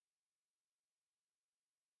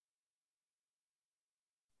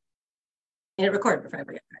it recorded before I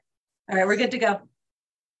forget. All right, we're good to go.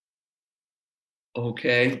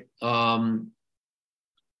 Okay. And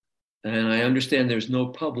I understand there's no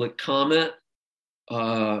public comment.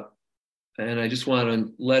 And I just want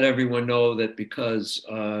to let everyone know that because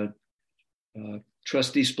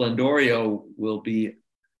Trustee Splendorio will be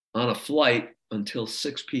on a flight until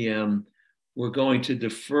 6 p.m., we're going to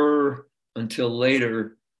defer until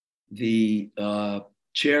later the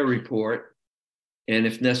chair report, and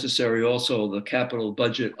if necessary, also the capital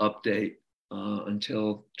budget update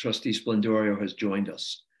until Trustee Splendorio has joined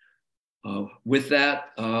us. With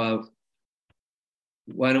that,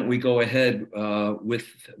 why don't we go ahead with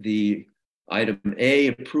the item A,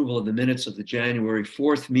 approval of the minutes of the January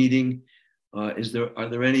 4th meeting. Are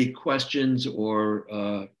there any questions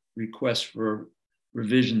or requests for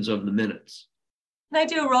revisions of the minutes? Can I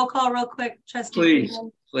do a roll call real quick, Trustee?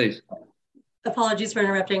 Please. Apologies for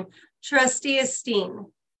interrupting. Trustee Esteen.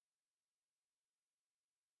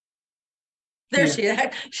 There she is.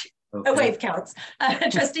 Okay. A wave counts.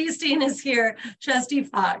 Trustee Esteen is here. Trustee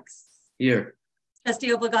Fox. Here.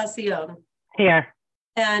 Trustee Obligacion. Here.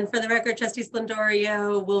 And for the record, Trustee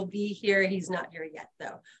Splendorio will be here. He's not here yet,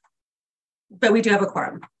 though. But we do have a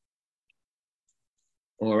quorum.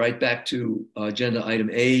 All right, back to agenda item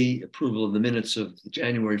A, approval of the minutes of the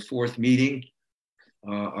January 4th meeting.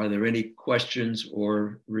 Are there any questions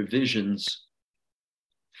or revisions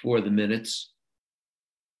for the minutes?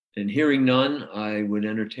 And hearing none, I would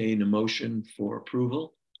entertain a motion for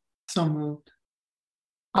approval. So moved.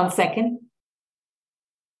 I'll second.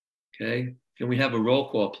 Okay, can we have a roll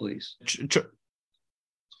call, please?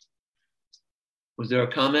 Was there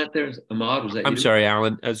a comment there? Ahmad, was that I'm you? sorry,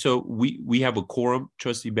 Alan. So we have a quorum,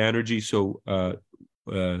 Trustee Banerjee. So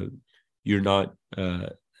you're not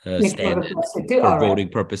standing for voting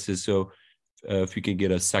purposes. So if you can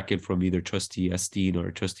get a second from either Trustee Esteen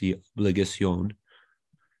or Trustee Obligacion,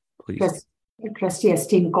 please. Trustee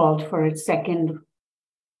Esteen called for it. Second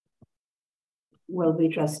will be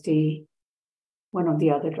Trustee, one of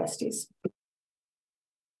the other trustees.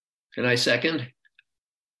 Can I second?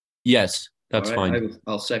 Yes. That's right, fine.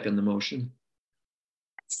 I'll second the motion.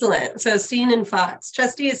 Excellent. So Esteen and Fox.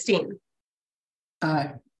 Trustee Esteen.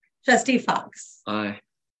 Aye. Trustee Fox. Aye.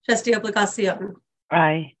 Trustee Obligacion.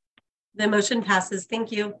 Aye. The motion passes.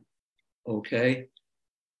 Thank you. Okay.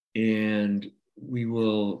 And we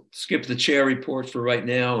will skip the chair report for right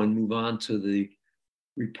now and move on to the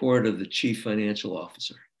report of the Chief Financial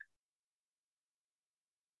Officer.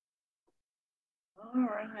 All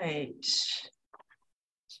right.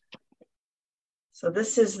 So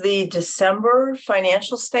this is the December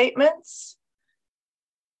financial statements.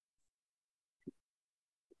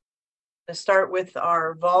 Let's start with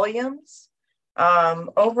our volumes.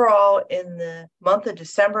 Overall, in the month of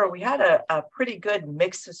December, we had a pretty good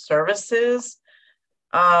mix of services.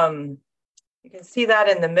 You can see that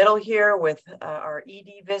in the middle here with our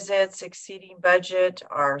ED visits exceeding budget,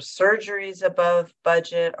 our surgeries above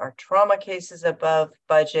budget, our trauma cases above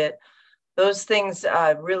budget. Those things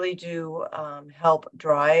really do help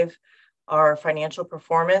drive our financial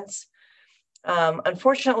performance.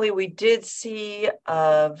 Unfortunately, we did see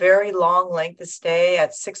a very long length of stay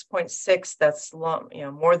at 6.6. That's long,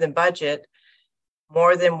 more than budget,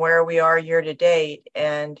 more than where we are year to date,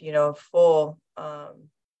 and full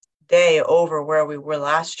day over where we were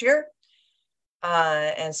last year.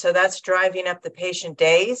 And so that's driving up the patient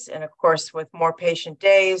days. And of course, with more patient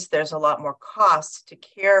days, there's a lot more costs to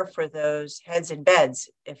care for those heads in beds,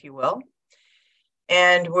 if you will.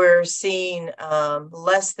 And we're seeing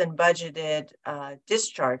less than budgeted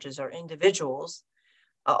discharges or individuals.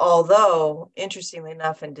 Although, interestingly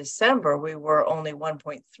enough, in December, we were only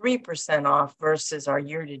 1.3% off versus our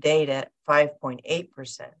year-to-date at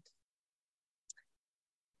 5.8%.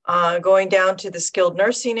 Going down to the skilled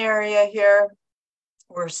nursing area here,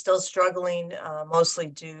 we're still struggling mostly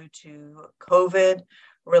due to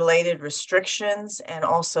COVID-related restrictions and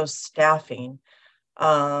also staffing.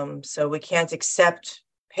 So we can't accept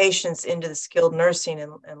patients into the skilled nursing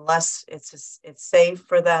unless it's safe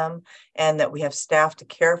for them and that we have staff to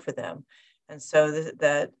care for them. And so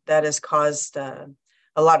that has caused a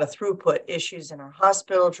lot of throughput issues in our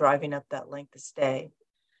hospital, driving up that length of stay.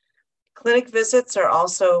 Clinic visits are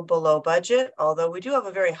also below budget, although we do have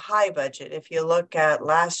a very high budget. If you look at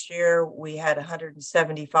last year, we had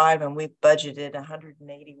 175 and we budgeted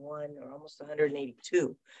 181 or almost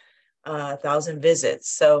 182,000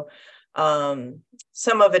 visits. So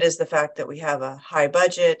some of it is the fact that we have a high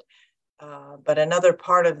budget, but another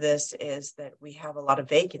part of this is that we have a lot of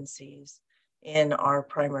vacancies in our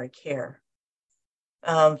primary care.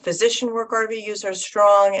 Physician work RVUs are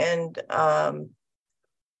strong, and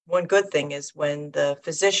one good thing is when the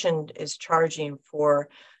physician is charging for,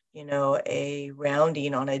 a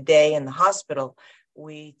rounding on a day in the hospital,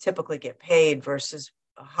 we typically get paid versus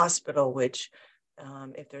a hospital, which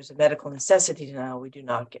if there's a medical necessity denial, we do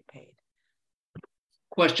not get paid.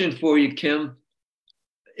 Question for you, Kim.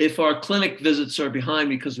 If our clinic visits are behind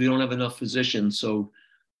because we don't have enough physicians, so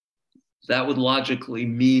that would logically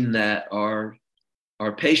mean that our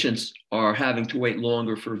patients are having to wait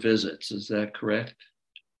longer for visits. Is that correct?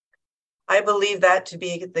 I believe that to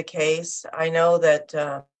be the case. I know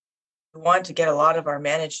that we want to get a lot of our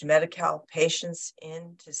managed Medi-Cal patients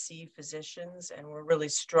in to see physicians, and we're really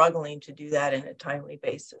struggling to do that in a timely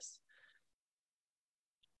basis.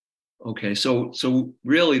 Okay, so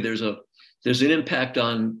really there's an impact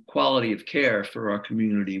on quality of care for our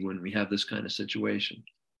community when we have this kind of situation.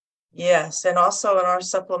 Yes, and also in our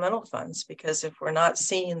supplemental funds, because if we're not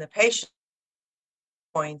seeing the patient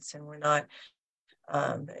points and we're not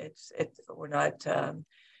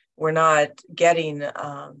getting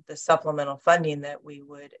the supplemental funding that we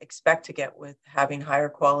would expect to get with having higher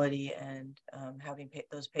quality and having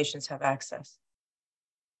those patients have access.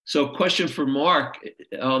 So question for Mark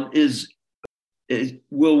is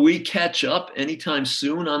will we catch up anytime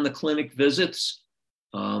soon on the clinic visits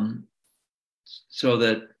so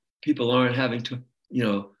that people aren't having to,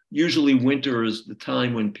 usually winter is the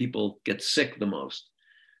time when people get sick the most.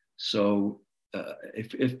 So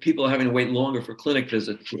if people are having to wait longer for clinic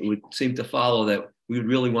visits, it would seem to follow that we would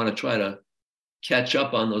really want to try to catch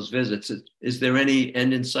up on those visits. Is there any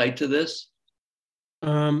end in sight to this?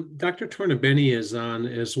 Dr. Tornabene is on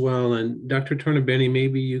as well. And Dr. Tornabene,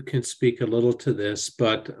 maybe you can speak a little to this,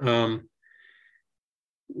 but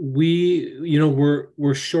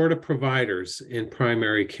we're short of providers in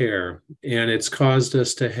primary care, and it's caused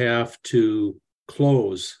us to have to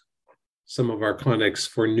close some of our clinics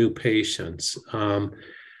for new patients. And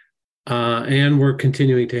we're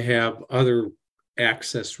continuing to have other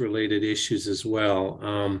access related issues as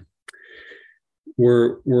well.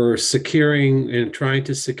 We're securing and trying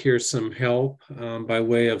to secure some help by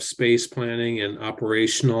way of space planning and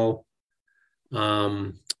operational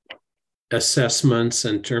assessments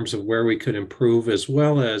in terms of where we could improve, as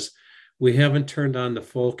well as we haven't turned on the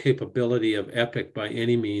full capability of Epic by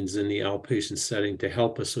any means in the outpatient setting to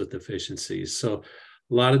help us with efficiencies. So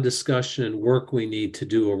a lot of discussion and work we need to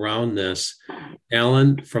do around this.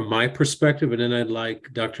 Alan, from my perspective, and then I'd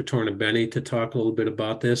like Dr. Tornabene to talk a little bit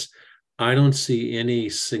about this, I don't see any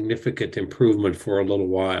significant improvement for a little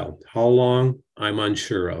while. How long, I'm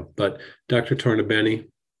unsure of, but Dr. Tornabene.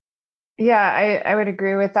 Yeah, I would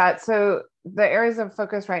agree with that. So the areas of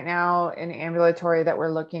focus right now in ambulatory that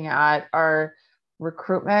we're looking at are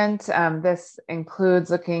recruitment. This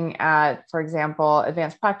includes looking at, for example,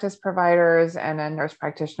 advanced practice providers and a nurse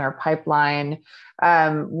practitioner pipeline.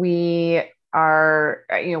 We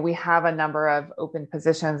have a number of open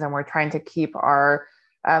positions, and we're trying to keep our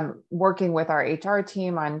working with our HR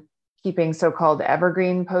team on keeping so-called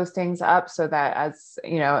evergreen postings up, so that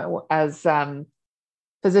as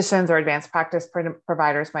physicians or advanced practice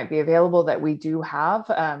providers might be available, that we do have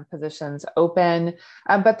positions open.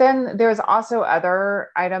 But then there's also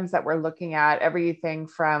other items that we're looking at, everything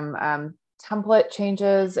from template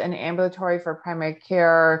changes in ambulatory for primary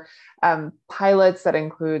care, pilots that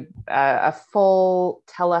include a full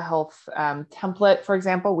telehealth template. For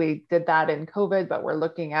example, we did that in COVID, but we're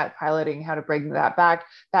looking at piloting how to bring that back.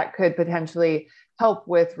 That could potentially help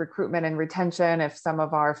with recruitment and retention if some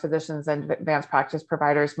of our physicians and advanced practice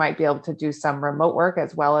providers might be able to do some remote work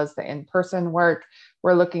as well as the in-person work.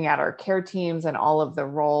 We're looking at our care teams and all of the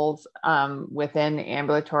roles within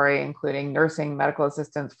ambulatory, including nursing, medical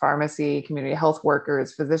assistants, pharmacy, community health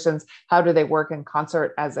workers, physicians. How do they work in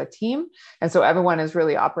concert as a team? And so everyone is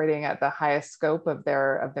really operating at the highest scope of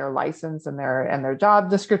their license and their job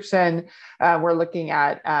description. We're looking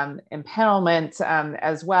at empanelment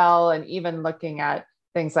as well, and even looking at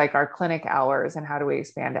things like our clinic hours and how do we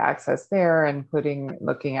expand access there, including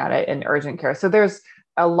looking at it in urgent care. So there's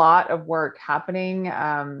a lot of work happening.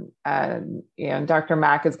 Dr.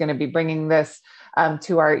 Mack is going to be bringing this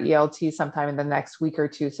to our ELT sometime in the next week or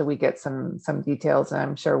two, so we get some details, and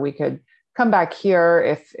I'm sure we could come back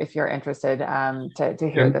here if you're interested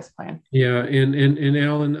to hear this plan. Yeah, and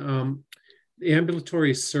Alan,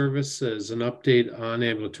 ambulatory services, an update on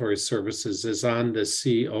ambulatory services is on the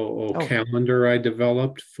COO calendar I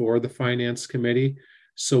developed for the Finance Committee,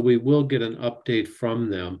 so we will get an update from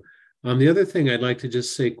them. The other thing I'd like to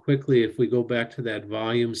just say quickly, if we go back to that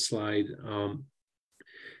volume slide,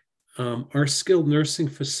 our skilled nursing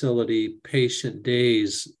facility patient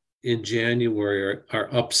days in January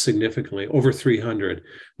are up significantly, over 300.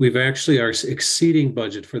 We've actually are exceeding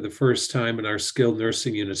budget for the first time in our skilled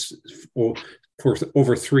nursing units for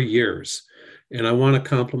over 3 years. And I want to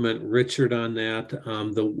compliment Richard on that.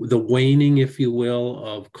 The waning, if you will,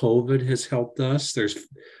 of COVID has helped us. There's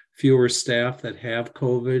fewer staff that have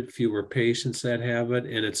COVID, fewer patients that have it,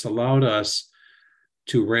 and it's allowed us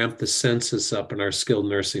to ramp the census up in our skilled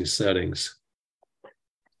nursing settings.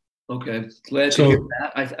 Okay, glad to hear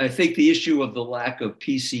that. I think the issue of the lack of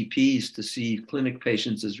PCPs to see clinic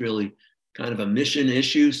patients is really kind of a mission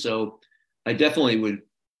issue. So I definitely would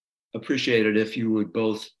appreciate it if you would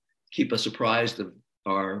both keep us apprised of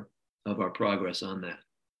our progress on that.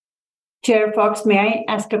 Chair Fox, may I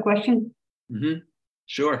ask a question? Mm-hmm.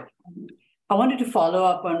 Sure. I wanted to follow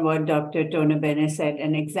up on what Dr. Tonabene said,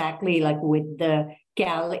 and exactly like with the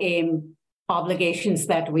CalAIM obligations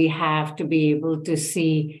that we have to be able to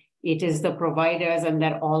see it is the providers and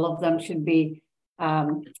that all of them should be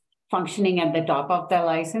functioning at the top of their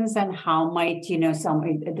license, and how might,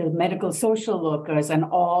 the medical social workers and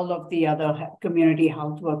all of the other community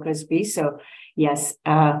health workers be. So yes,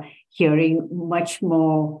 hearing much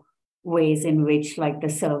more ways in which like the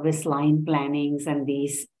service line plannings and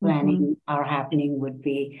these planning are happening would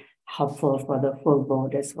be helpful for the full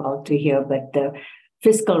board as well to hear. But the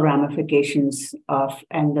fiscal ramifications of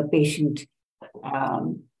and the patient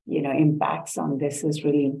impacts on this is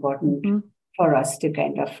really important for us to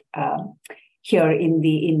kind of hear in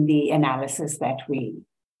the analysis that we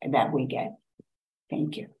get.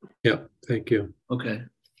 Thank you. Yeah, thank you. Okay,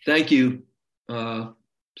 thank you.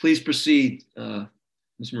 Please proceed,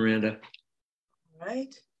 Ms. Miranda. All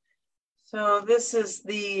right. So this is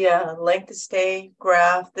the length of stay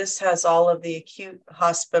graph. This has all of the acute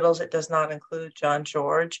hospitals. It does not include John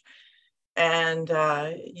George. And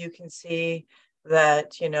you can see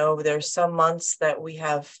that, there's some months that we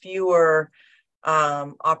have fewer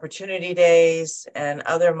opportunity days, and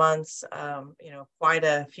other months, quite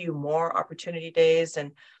a few more opportunity days.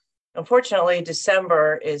 And unfortunately,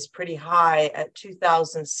 December is pretty high at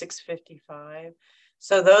 2,655.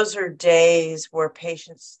 So those are days where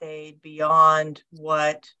patients stayed beyond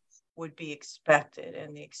what would be expected.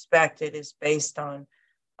 And the expected is based on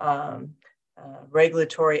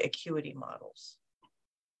regulatory acuity models.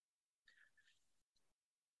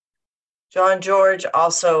 John George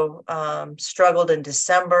also struggled in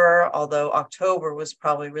December, although October was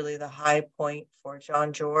probably really the high point for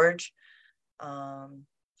John George. And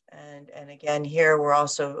again, here we're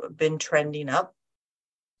also been trending up.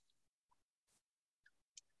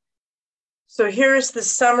 So here's the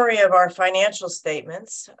summary of our financial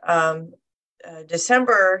statements.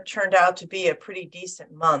 December turned out to be a pretty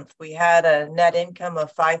decent month. We had a net income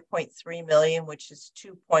of $5.3 million, which is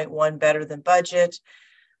 2.1 better than budget.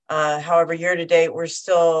 However, year to date, we're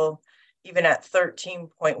still even at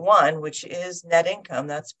 13.1, which is net income.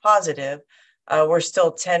 That's positive. We're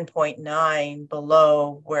still 10.9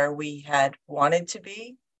 below where we had wanted to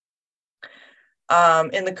be.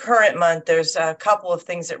 In the current month, there's a couple of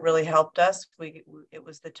things that really helped us. It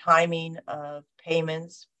was the timing of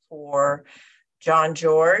payments for John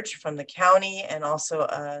George from the county, and also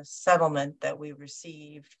a settlement that we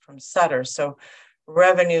received from Sutter. So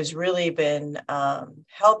revenue's really been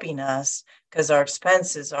helping us, because our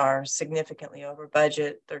expenses are significantly over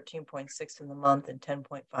budget, 13.6 in the month and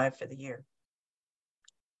 10.5 for the year.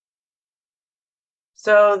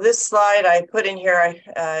 So this slide I put in here,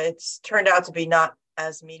 it's turned out to be not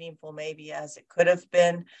as meaningful maybe as it could have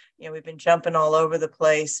been. We've been jumping all over the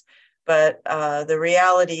place, but the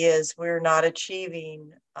reality is we're not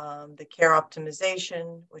achieving the care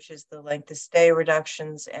optimization, which is the length of stay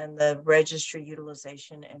reductions, and the registry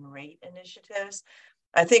utilization and rate initiatives.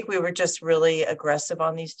 I think we were just really aggressive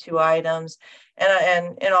on these two items.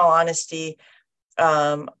 And in all honesty,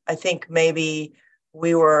 I think maybe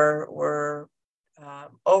we were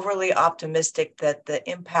overly optimistic that the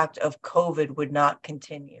impact of COVID would not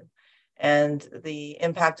continue. And the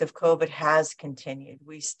impact of COVID has continued.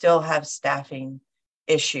 We still have staffing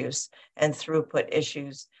issues and throughput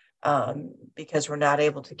issues because we're not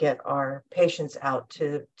able to get our patients out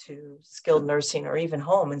to skilled nursing or even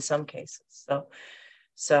home in some cases.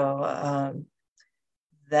 So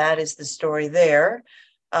that is the story there.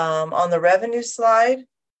 On the revenue slide,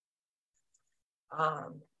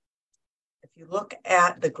 if you look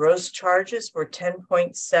at the gross charges, we're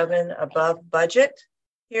 10.7 above budget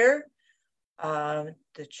here.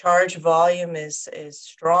 The charge volume is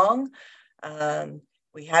strong.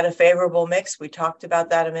 We had a favorable mix. We talked about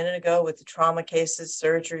that a minute ago with the trauma cases,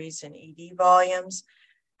 surgeries, and ED volumes.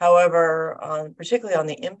 However, particularly on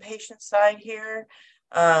the inpatient side here,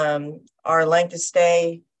 our length of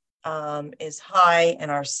stay is high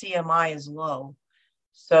and our CMI is low.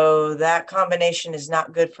 So that combination is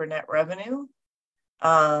not good for net revenue,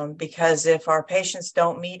 because if our patients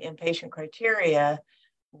don't meet inpatient criteria,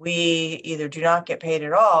 we either do not get paid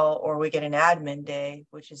at all or we get an admin day,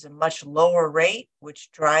 which is a much lower rate, which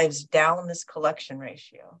drives down this collection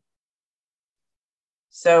ratio.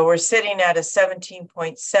 So we're sitting at a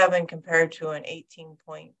 17.7 compared to an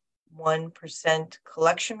 18.1%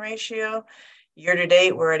 collection ratio. Year to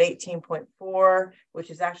date, we're at 18.4, which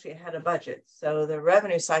is actually ahead of budget. So the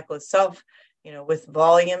revenue cycle itself, you know, with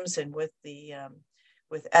volumes and with the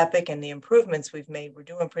with Epic and the improvements we've made, we're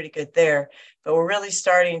doing pretty good there. But we're really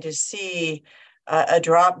starting to see a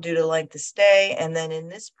drop due to length of stay. And then in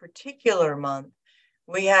this particular month,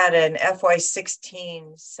 we had an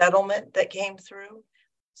FY16 settlement that came through.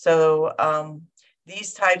 So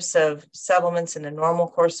these types of settlements in the normal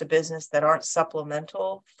course of business that aren't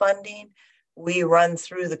supplemental funding, we run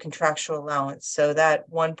through the contractual allowance. So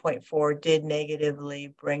that 1.4 did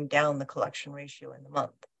negatively bring down the collection ratio in the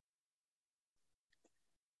month.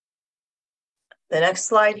 The next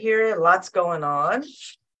slide here, lots going on.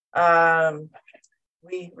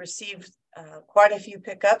 We received quite a few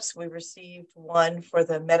pickups. We received one for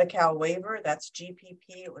the Medi-Cal waiver. That's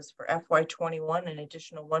GPP. It was for FY21, an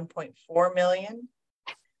additional 1.4 million.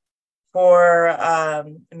 For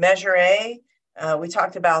Measure A, we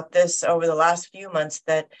talked about this over the last few months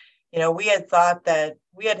that, you know, we had thought that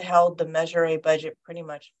we had held the Measure A budget pretty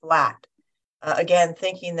much flat. Again,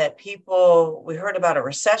 thinking that we heard about a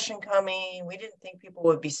recession coming. We didn't think people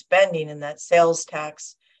would be spending and that sales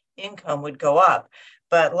tax income would go up.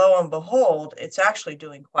 But lo and behold, it's actually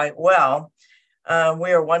doing quite well.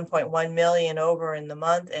 We are 1.1 million over in the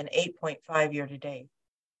month and 8.5 year to date.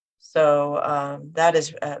 So that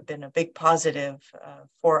has been a big positive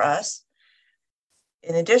for us.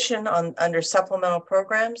 In addition, under supplemental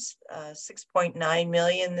programs, 6.9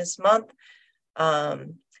 million this month.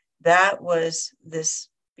 That was this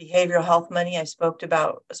behavioral health money I spoke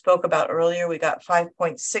about earlier. We got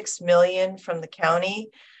 5.6 million from the county.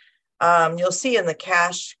 You'll see in the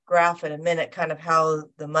cash graph in a minute kind of how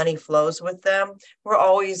the money flows with them. We're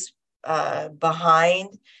always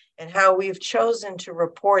behind, and how we've chosen to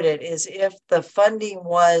report it is if the funding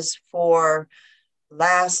was for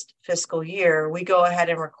last fiscal year, we go ahead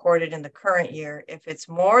and record it in the current year. If it's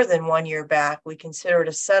more than 1 year back, we consider it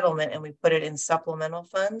a settlement and we put it in supplemental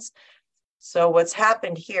funds. So what's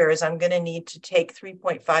happened here is I'm going to need to take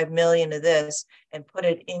 3.5 million of this and put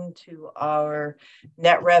it into our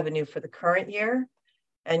net revenue for the current year.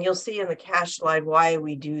 And you'll see in the cash slide why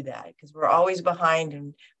we do that, because we're always behind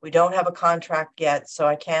and we don't have a contract yet. So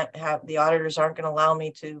the auditors aren't going to allow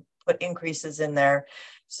me to put increases in there.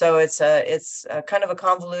 So it's a kind of a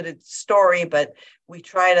convoluted story, but we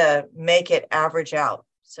try to make it average out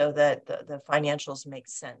so that the financials make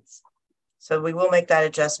sense. So we will make that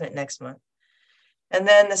adjustment next month. And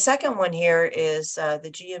then the second one here is the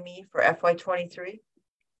GME for FY23.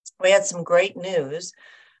 We had some great news.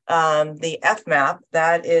 The FMAP,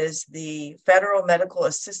 that is the Federal Medical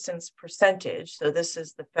Assistance Percentage, so this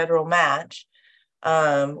is the federal match,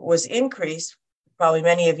 was increased. Probably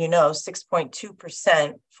many of you know,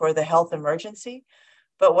 6.2% for the health emergency.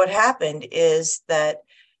 But what happened is that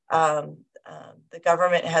the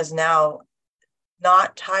government has now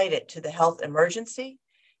not tied it to the health emergency,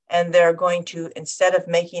 and they're going to, instead of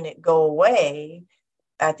making it go away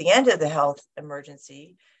at the end of the health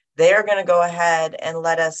emergency, they're going to go ahead and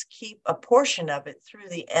let us keep a portion of it through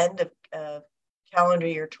the end of calendar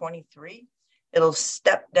year 23. It'll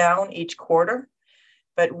step down each quarter.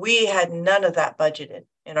 But we had none of that budgeted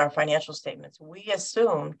in our financial statements. We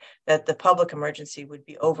assumed that the public emergency would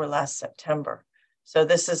be over last September. So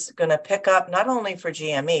this is going to pick up not only for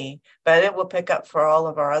GME, but it will pick up for all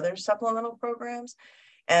of our other supplemental programs.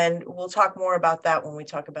 And we'll talk more about that when we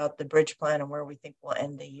talk about the bridge plan and where we think we'll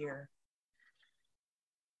end the year.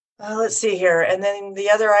 Let's see here. And then the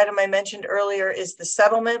other item I mentioned earlier is the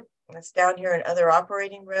settlement. That's down here in other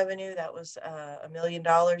operating revenue. That was $1 million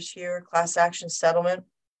here, class action settlement.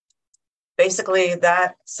 Basically,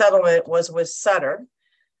 that settlement was with Sutter.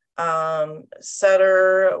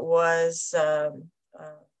 Sutter was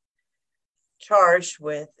charged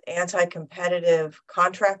with anti-competitive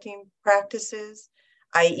contracting practices,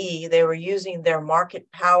 i.e., they were using their market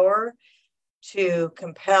power to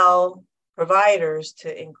compel providers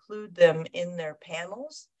to include them in their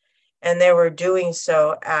panels. And they were doing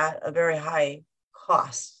so at a very high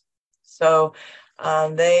cost. So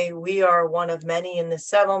we are one of many in the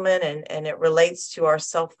settlement, and it relates to our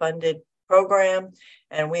self-funded program.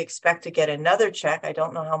 And we expect to get another check. I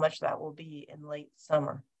don't know how much that will be in late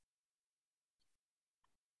summer.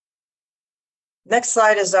 Next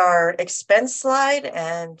slide is our expense slide,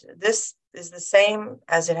 and this is the same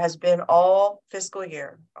as it has been all fiscal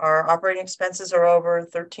year. Our operating expenses are over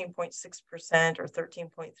 13.6% or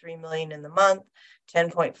 13.3 million in the month,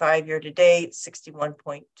 10.5 year to date,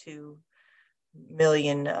 61.2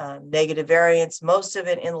 million negative variance, most of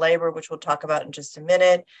it in labor, which we'll talk about in just a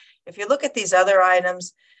minute. If you look at these other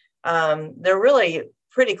items, they're really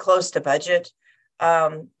pretty close to budget.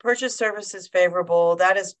 Purchase services favorable,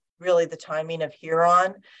 that is really the timing of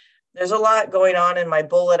Huron. There's a lot going on in my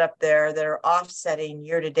bullet up there that are offsetting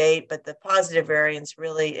year to date, but the positive variance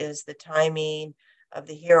really is the timing of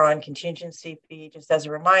the Huron contingency fee. Just as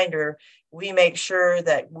a reminder, we make sure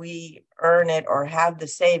that we earn it or have the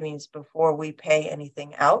savings before we pay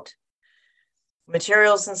anything out.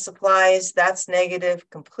 Materials and supplies, that's negative,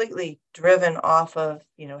 completely driven off of,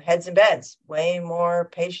 heads and beds. Way more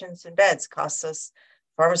patients and beds costs us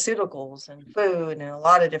pharmaceuticals and food and a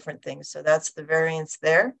lot of different things. So that's the variance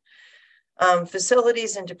there.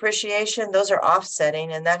 Facilities and depreciation, those are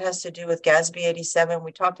offsetting, and that has to do with GASB 87.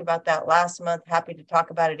 We talked about that last month. Happy to talk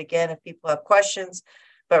about it again if people have questions,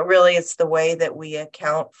 but really it's the way that we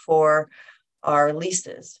account for our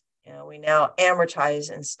leases. We now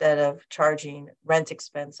amortize instead of charging rent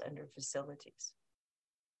expense under facilities.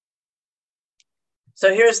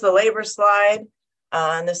 So here's the labor slide.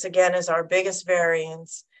 And this again is our biggest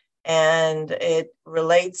variance, and it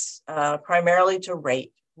relates primarily to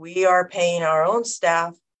rate. We are paying our own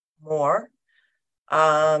staff more,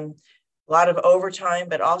 a lot of overtime,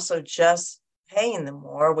 but also just paying them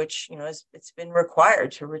more, which, it's been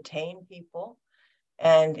required to retain people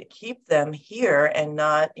and keep them here and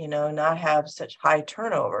not have such high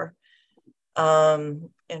turnover.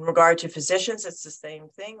 In regard to physicians, it's the same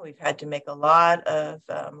thing. We've had to make a lot of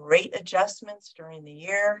rate adjustments during the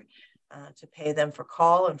year to pay them for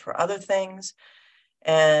call and for other things.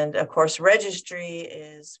 And of course, registry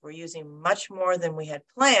we're using much more than we had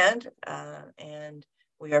planned, and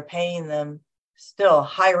we are paying them still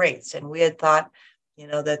high rates. And we had thought,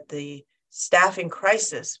 that the staffing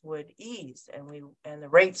crisis would ease and the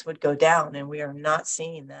rates would go down, and we are not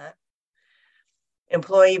seeing that.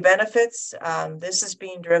 Employee benefits, this is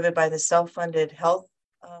being driven by the self-funded health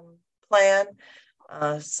plan.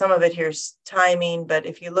 Some of it here is timing, but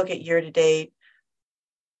if you look at year to date,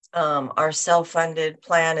 our self-funded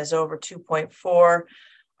plan is over 2.4.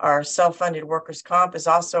 Our self-funded workers' comp is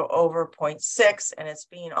also over 0.6, and it's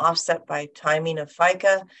being offset by timing of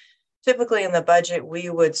FICA. Typically in the budget, we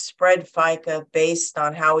would spread FICA based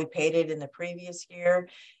on how we paid it in the previous year.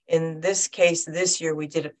 In this case, this year, we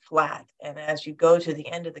did it flat. And as you go to the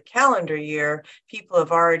end of the calendar year, people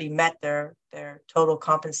have already met their total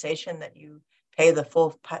compensation that you pay the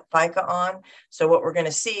full FICA on. So what we're going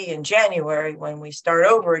to see in January, when we start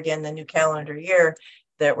over again, the new calendar year,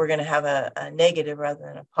 that we're going to have a negative rather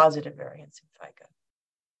than a positive variance in FICA.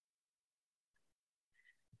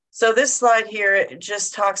 So this slide here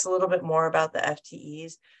just talks a little bit more about the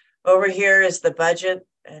FTEs. Over here is the budget,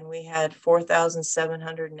 and we had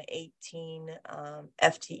 4,718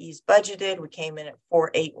 FTEs budgeted. We came in at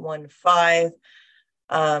 4,815,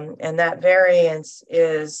 and that variance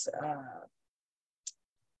is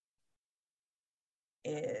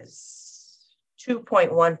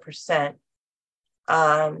 2.1%.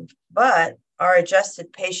 But our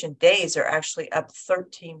adjusted patient days are actually up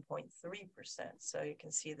 13.3%. So you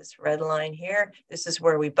can see this red line here. This is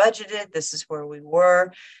where we budgeted. This is where we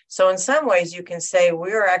were. So in some ways, you can say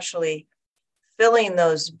we're actually filling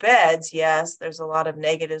those beds. Yes, there's a lot of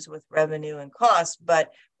negatives with revenue and cost,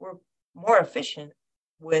 but we're more efficient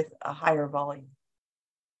with a higher volume.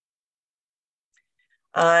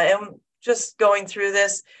 And just going through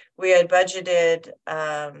this, we had budgeted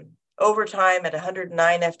overtime at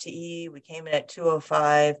 109 FTE. We came in at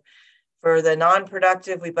 205. For the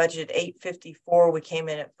non-productive, we budgeted 854. We came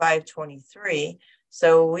in at 523.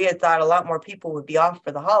 So we had thought a lot more people would be off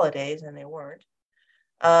for the holidays, and they weren't.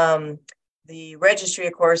 The registry,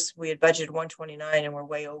 of course, we had budgeted 129, and we're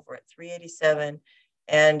way over at 387.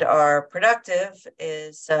 And our productive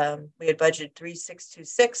is, we had budgeted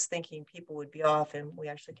 3626, thinking people would be off, and we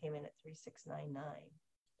actually came in at 3699.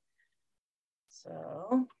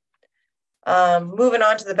 So moving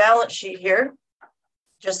on to the balance sheet here,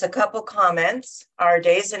 just a couple comments. Our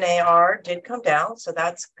days in AR did come down, so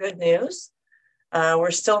that's good news. We're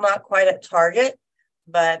still not quite at target,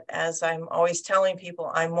 but as I'm always telling people,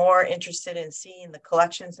 I'm more interested in seeing the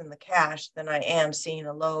collections and the cash than I am seeing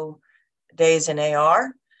a low days in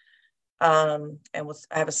AR. And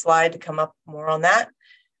I have a slide to come up more on that.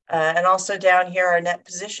 And also down here, our net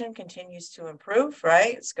position continues to improve,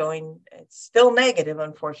 right? It's still negative,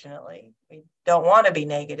 unfortunately. We don't want to be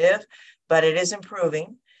negative, but it is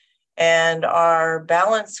improving. And our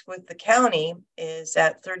balance with the county is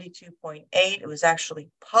at 32.8. It was actually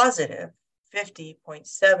positive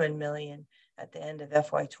 50.7 million at the end of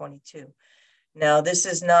FY22. Now, this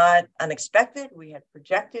is not unexpected. We had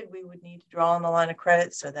projected we would need to draw on the line of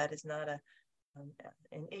credit, so that is not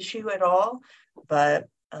an issue at all. But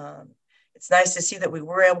it's nice to see that we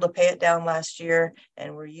were able to pay it down last year,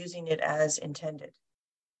 and we're using it as intended.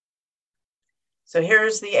 So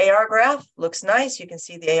here's the AR graph. Looks nice. You can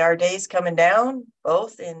see the AR days coming down,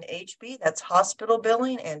 both in HB, that's hospital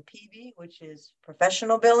billing, and PB, which is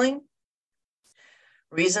professional billing.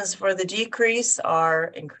 Reasons for the decrease are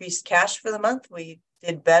increased cash for the month. We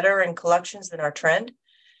did better in collections than our trend.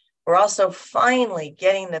 We're also finally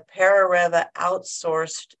getting the ParaReva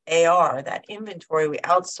outsourced AR, that inventory we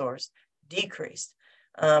outsourced, decreased.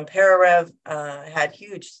 ParaRev had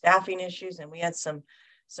huge staffing issues, and we had some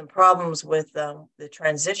problems with the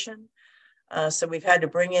transition. So we've had to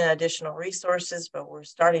bring in additional resources, but we're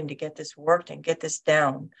starting to get this worked and get this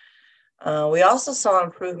down. We also saw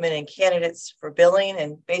improvement in candidates for billing,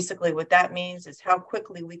 and basically what that means is how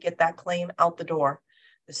quickly we get that claim out the door.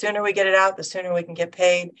 The sooner we get it out, the sooner we can get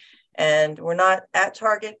paid. And we're not at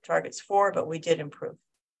target. Target's 4, but we did improve.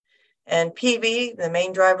 And PB, the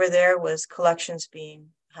main driver there was collections being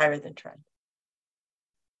higher than trend.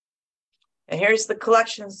 And here's the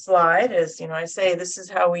collection slide. As you know, I say this is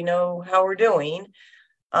how we know how we're doing.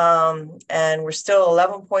 And we're still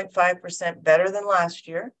 11.5% better than last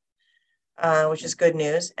year, which is good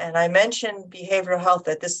news. And I mentioned behavioral health,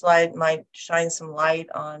 that this slide might shine some light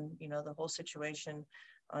on, the whole situation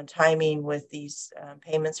on timing with these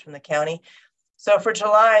payments from the county. So for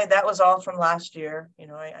July, that was all from last year.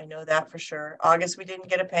 I know that for sure. August, we didn't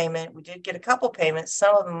get a payment. We did get a couple payments.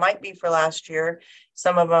 Some of them might be for last year,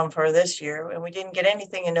 some of them for this year. And we didn't get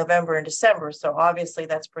anything in November and December. So obviously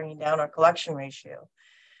that's bringing down our collection ratio.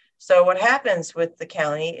 So what happens with the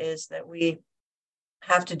county is that we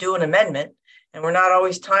have to do an amendment, and we're not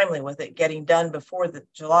always timely with it getting done before the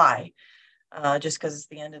July, just because it's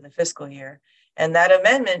the end of the fiscal year. And that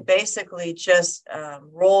amendment basically just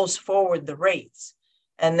rolls forward the rates.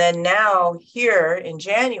 And then now here in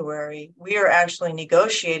January, we are actually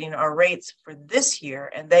negotiating our rates for this year,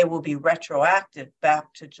 and they will be retroactive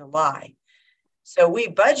back to July. So we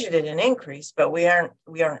budgeted an increase, but we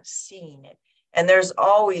aren't seeing it. And there's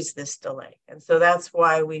always this delay. And so that's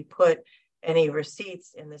why we put any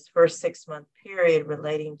receipts in this first 6-month period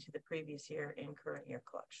relating to the previous year in current year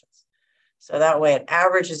collections. So that way it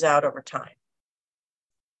averages out over time.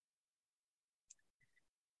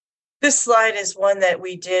 This slide is one that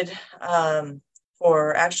we did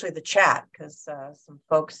for actually the chat, because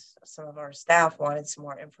some of our staff wanted some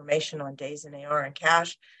more information on days in AR and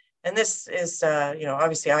cash. And this is,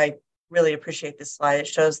 obviously I really appreciate this slide. It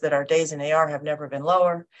shows that our days in AR have never been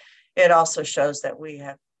lower. It also shows that we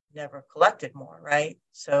have never collected more, right?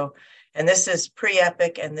 So, and this is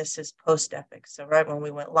pre-Epic and this is post-Epic. So right when we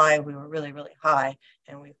went live, we were really, really high,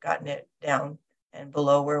 and we've gotten it down and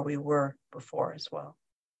below where we were before as well.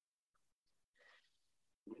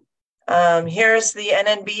 Here's the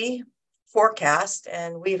NNB forecast,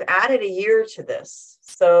 and we've added a year to this.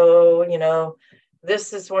 So,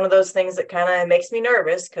 this is one of those things that kind of makes me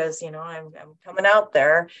nervous, because, I'm coming out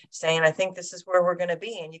there saying, I think this is where we're going to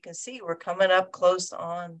be. And you can see we're coming up close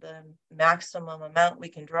on the maximum amount we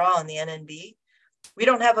can draw on the NNB. We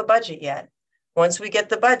don't have a budget yet. Once we get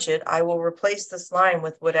the budget, I will replace this line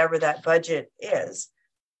with whatever that budget is.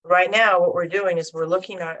 Right now, what we're doing is we're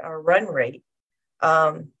looking at our run rate.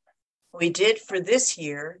 We did for this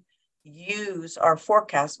year use our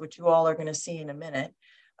forecast, which you all are going to see in a minute,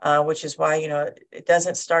 which is why, it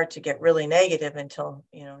doesn't start to get really negative until,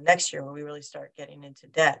 next year when we really start getting into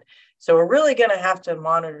debt. So we're really going to have to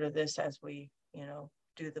monitor this as we,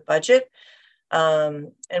 do the budget.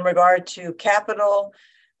 In regard to capital,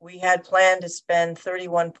 we had planned to spend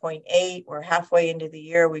 31.8. We're halfway into the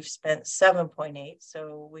year. We've spent 7.8.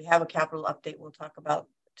 So we have a capital update we'll talk about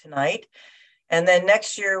tonight. And then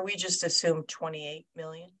next year, we just assumed 28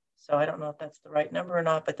 million. So I don't know if that's the right number or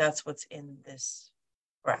not, but that's what's in this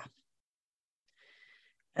graph.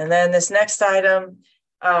 And then this next item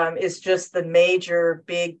is just the major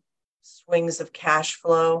big swings of cash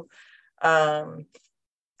flow.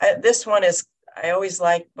 This one is, I always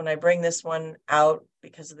like when I bring this one out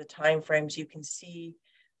because of the time frames. You can see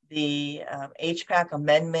the HPAC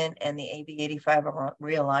amendment and the AB 85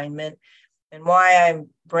 realignment. And why I'm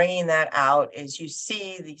bringing that out is you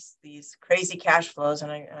see these crazy cash flows,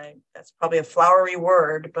 and I that's probably a flowery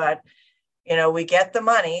word, but you know, we get the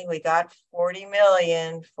money. We got 40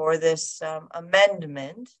 million for this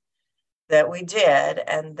amendment that we did,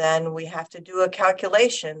 and then we have to do a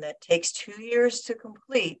calculation that takes 2 years to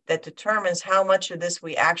complete that determines how much of this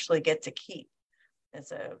we actually get to keep.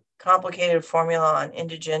 It's a complicated formula on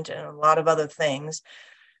indigent and a lot of other things.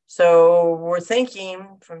 So we're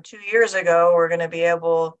thinking from 2 years ago,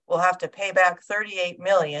 we'll have to pay back 38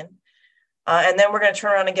 million. And then we're going to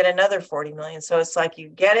turn around and get another 40 million. So it's like you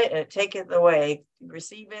get it and it take it away, you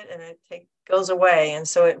receive it and it goes away. And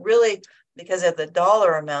so it really, because of the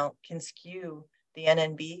dollar amount, can skew the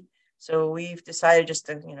NNB. So we've decided just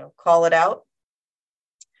to, you know, call it out.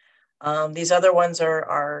 These other ones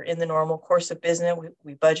are in the normal course of business.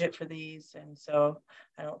 We budget for these, and so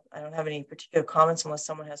I don't have any particular comments unless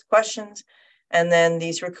someone has questions. And then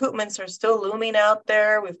these recoupments are still looming out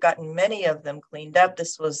there. We've gotten many of them cleaned up.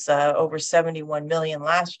 This was over 71 million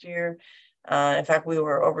last year. In fact, we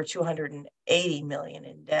were over 280 million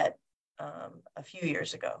in debt a few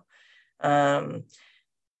years ago.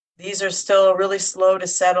 These are still really slow to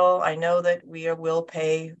settle. I know that we will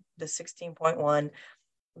pay the 16.1.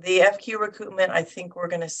 The FQ recoupment, I think we're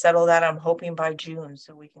going to settle that, I'm hoping by June,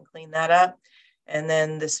 so we can clean that up. And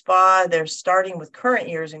then the SPA, they're starting with current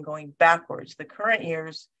years and going backwards. The current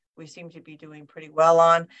years, we seem to be doing pretty well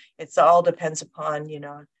on. It all depends upon, you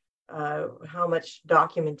know, how much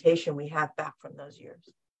documentation we have back from those years.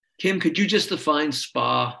 Kim, could you just define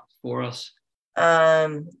SPA for us?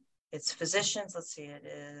 It's physicians. Let's see, it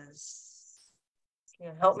is, can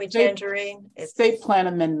you help me, Tangerine? It's State plan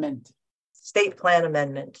amendment. State plan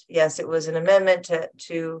amendment. Yes, it was an amendment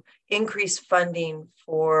to increase funding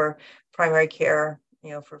for primary care, you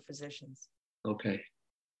know, for physicians. Okay.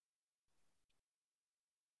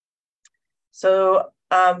 So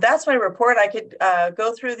that's my report. I could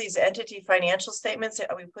go through these entity financial statements.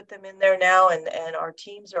 We put them in there now, and our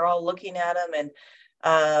teams are all looking at them.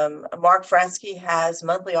 And Mark Fratsky has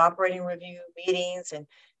monthly operating review meetings, and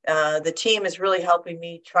the team is really helping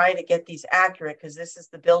me try to get these accurate, because this is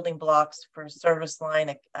the building blocks for service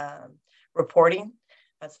line reporting.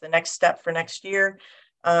 That's the next step for next year.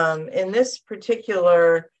 In this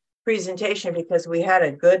particular presentation, because we had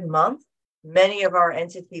a good month, many of our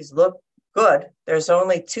entities look good. There's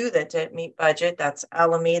only two that didn't meet budget. That's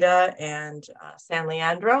Alameda and San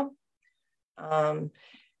Leandro.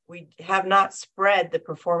 We have not spread the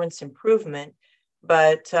performance improvement,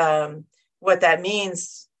 but what that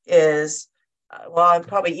means is, well,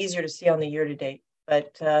 probably easier to see on the year to date.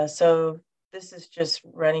 But so this is just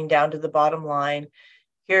running down to the bottom line.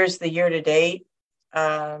 Here's the year to date.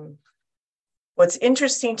 What's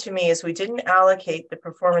interesting to me is we didn't allocate the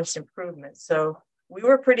performance improvement. So we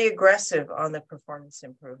were pretty aggressive on the performance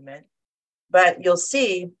improvement, but you'll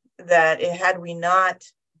see that had we not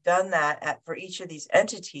done that for each of these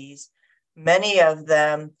entities, many of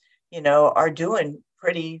them, you know, are doing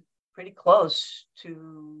pretty close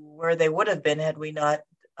to where they would have been had we not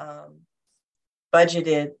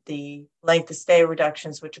budgeted the length of stay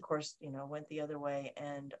reductions, which of course, you know, went the other way,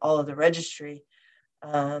 and all of the registry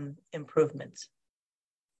improvements.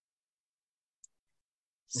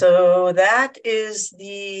 So that is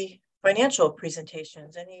the financial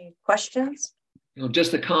presentations. Any questions? You know,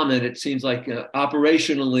 just a comment. It seems like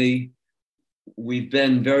operationally, we've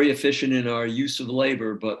been very efficient in our use of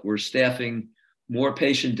labor, but we're staffing more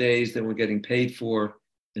patient days than we're getting paid for,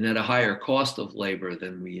 and at a higher cost of labor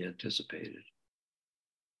than we anticipated.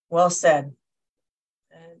 Well said.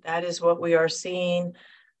 And that is what we are seeing.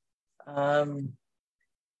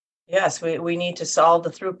 Yes, we need to solve the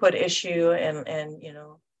throughput issue, and you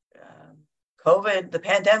know, COVID, the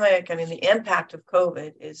pandemic, I mean, the impact of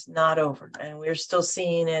COVID is not over, and we're still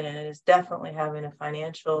seeing it, and it is definitely having a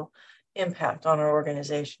financial impact on our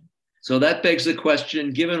organization. So that begs the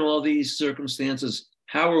question, given all these circumstances,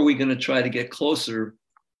 how are we going to try to get closer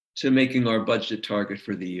to making our budget target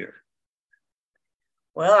for the year?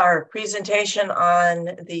 Well, our presentation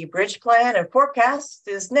on the bridge plan and forecast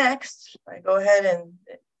is next. I go ahead and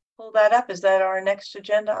pull that up. Is that our next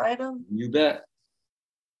agenda item? You bet.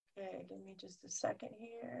 Okay, give me just a second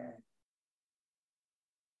here.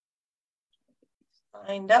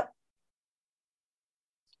 Signed up.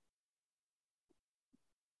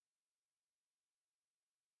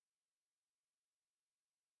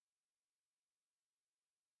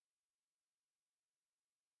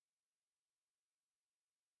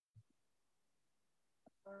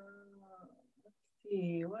 Let's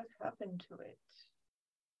see what happened to it.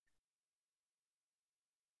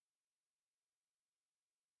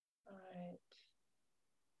 All right.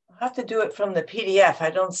 I'll have to do it from the PDF. I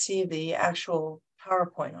don't see the actual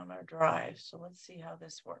PowerPoint on our drive. So let's see how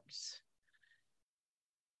this works.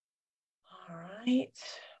 All right.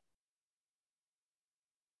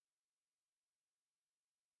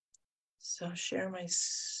 So share my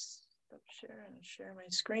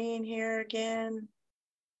screen here again.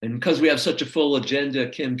 And because we have such a full agenda,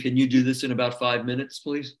 Kim, can you do this in about 5 minutes,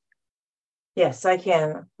 please? Yes, I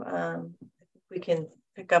can. We can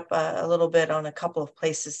pick up a little bit on a couple of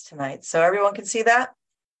places tonight. So everyone can see that?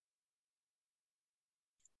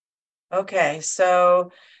 Okay,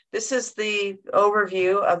 so this is the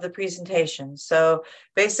overview of the presentation. So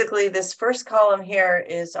basically this first column here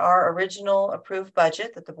is our original approved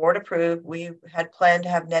budget that the board approved. We had planned to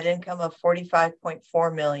have net income of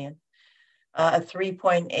 $45.4 million, a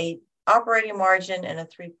 3.8 operating margin and a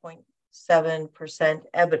 3.7%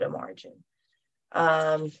 EBITDA margin.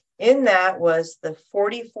 In that was the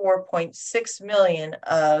 $44.6 million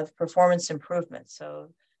of performance improvement. So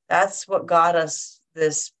that's what got us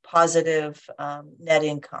this positive net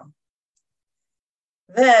income.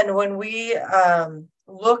 Then when we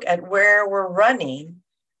look at where we're running,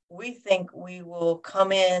 we think we will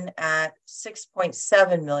come in at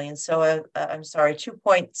 6.7 million. So I'm sorry,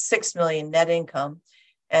 2.6 million net income.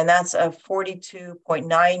 And that's a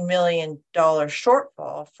 $42.9 million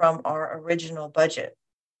shortfall from our original budget.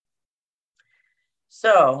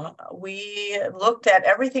 So we looked at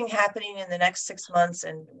everything happening in the next 6 months,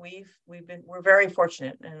 and we're very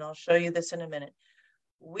fortunate, and I'll show you this in a minute.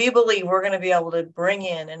 We believe we're going to be able to bring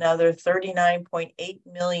in another 39.8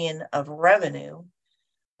 million of revenue,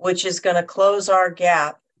 which is going to close our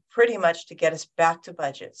gap pretty much to get us back to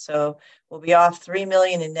budget. So we'll be off 3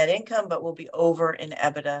 million in net income, but we'll be over in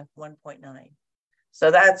EBITDA 1.9. So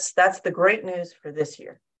that's the great news for this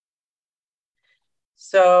year.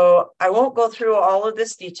 So I won't go through all of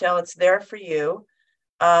this detail. It's there for you.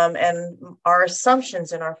 And our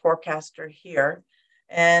assumptions in our forecast are here.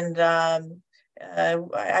 And I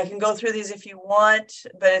can go through these if you want,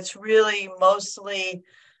 but it's really mostly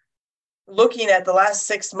looking at the last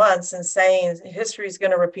 6 months and saying history is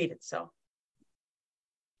going to repeat itself.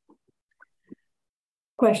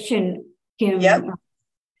 Question, Kim. Yep.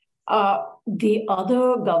 The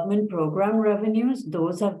other government program revenues,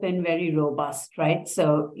 those have been very robust, right?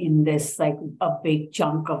 So in this, like a big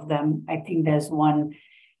chunk of them, I think there's one,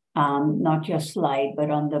 not your slide, but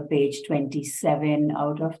on the page 27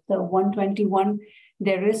 out of the 121,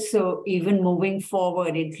 there is. So even moving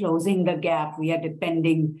forward in closing the gap, we are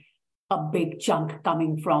depending a big chunk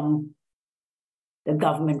coming from the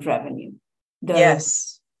government revenue.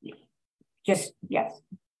 Yes. Yes.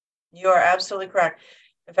 You are absolutely correct.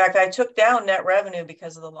 In fact, I took down net revenue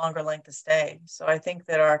because of the longer length of stay. So I think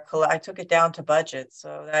that I took it down to budget.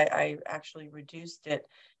 So I actually reduced it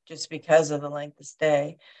just because of the length of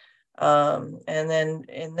stay. And then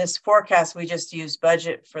in this forecast, we just use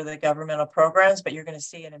budget for the governmental programs, but you're going to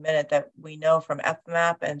see in a minute that we know from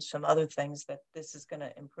FMAP and some other things that this is going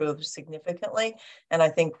to improve significantly. And I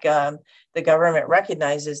think the government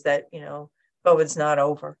recognizes that, COVID's not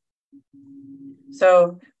over.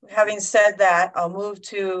 So having said that, I'll move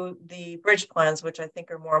to the bridge plans, which I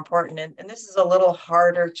think are more important. And this is a little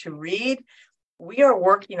harder to read. We are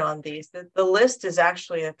working on these. The list is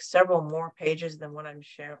actually several more pages than what I'm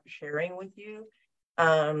sharing with you.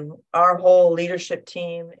 Our whole leadership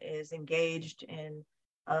team is engaged in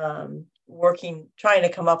working, trying to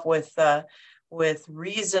come up with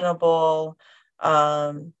reasonable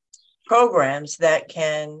programs that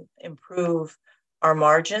can improve our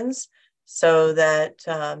margins so that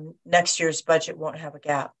next year's budget won't have a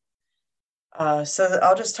gap. So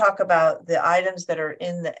I'll just talk about the items that are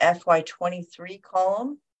in the FY23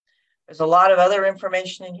 column. There's a lot of other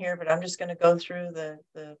information in here, but I'm just going to go through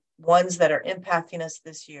the ones that are impacting us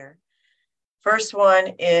this year. First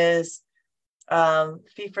one is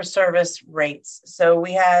fee-for-service rates. So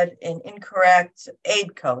we had an incorrect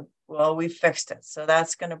aid code. Well, we fixed it. So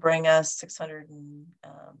that's going to bring us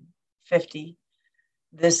 $650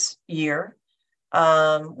 this year.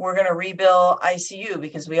 We're going to rebill ICU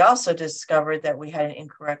because we also discovered that we had an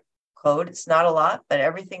incorrect code. It's not a lot, but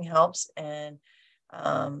everything helps. And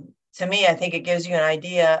to me, I think it gives you an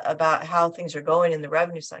idea about how things are going in the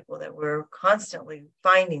revenue cycle, that we're constantly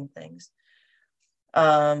finding things.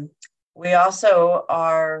 We also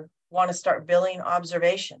want to start billing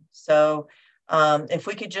observation. So if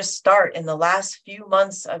we could just start in the last few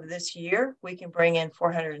months of this year, we can bring in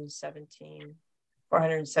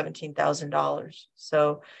 $417,000.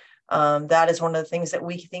 So that is one of the things that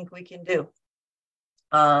we think we can do.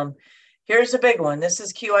 Here's a big one. This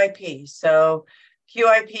is QIP. So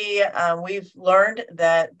QIP, we've learned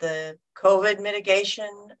that the COVID mitigation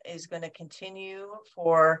is going to continue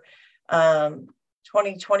for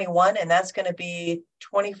 2021, and that's going to be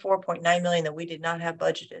 $24.9 million that we did not have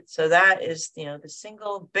budgeted. So that is, the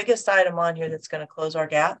single biggest item on here that's going to close our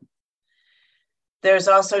gap. There's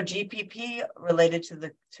also GPP related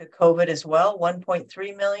to COVID as well,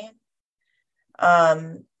 1.3 million.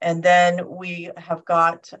 And then we have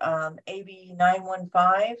got AB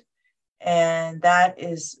 915, and that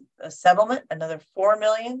is a settlement, another 4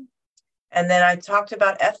 million. And then I talked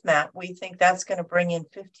about FMAP. We think that's going to bring in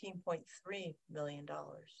 $15.3 million.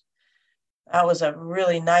 That was a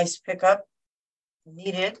really nice pickup,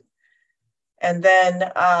 needed. And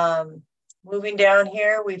then moving down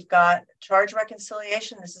here, we've got charge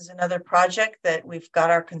reconciliation. This is another project that we've got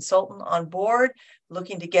our consultant on board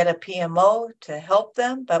looking to get a PMO to help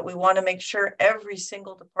them, but we want to make sure every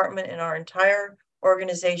single department in our entire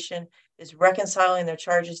organization is reconciling their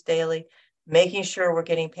charges daily, making sure we're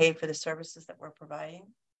getting paid for the services that we're providing.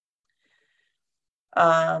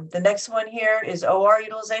 The next one here is OR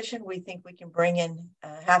utilization. We think we can bring in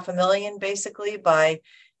 $500,000 basically by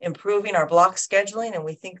improving our block scheduling, and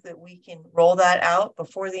we think that we can roll that out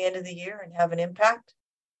before the end of the year and have an impact.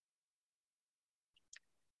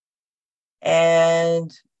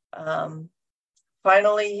 And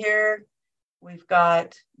finally here, we've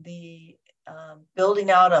got the building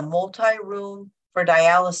out a multi-room for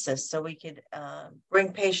dialysis, so we could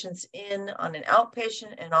bring patients in on an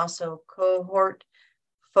outpatient and also cohort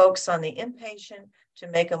folks on the inpatient to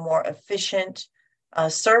make a more efficient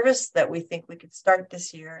service that we think we could start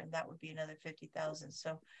this year, and that would be another 50,000.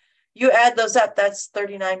 So you add those up, that's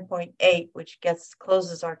 39.8, which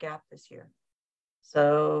closes our gap this year.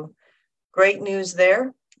 So great news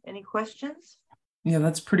there. Any questions? Yeah,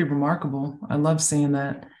 that's pretty remarkable. I love seeing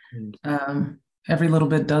that. Every little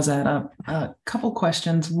bit does add up. A couple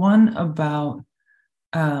questions. One about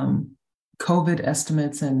COVID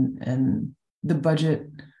estimates and the budget.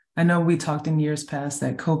 I know we talked in years past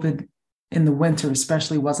that COVID in the winter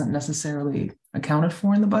especially wasn't necessarily accounted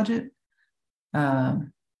for in the budget.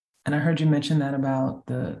 And I heard you mention that about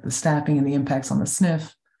the staffing and the impacts on the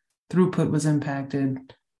SNF. Throughput was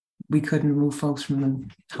impacted. We couldn't move folks from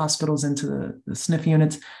the hospitals into the SNF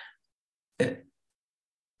units.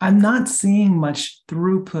 I'm not seeing much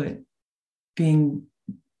throughput being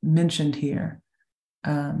mentioned here.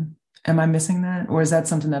 Am I missing that? Or is that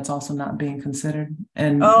something that's also not being considered?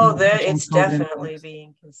 And it's definitely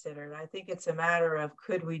being considered. I think it's a matter of,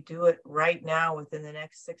 could we do it right now within the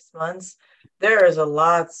next 6 months? There is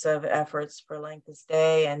lots of efforts for length of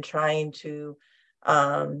stay and trying to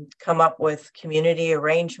come up with community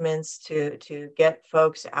arrangements to get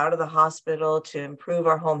folks out of the hospital, to improve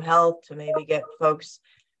our home health, to maybe get folks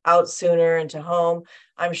out sooner into home.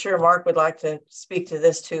 I'm sure Mark would like to speak to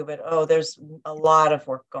this too, but there's a lot of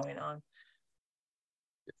work going on.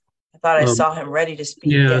 I thought I saw him ready to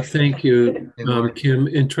speak. Yeah, thank you, Kim.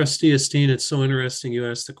 And Trustee Esteen, it's so interesting you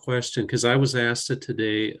asked the question, because I was asked it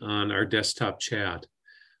today on our desktop chat.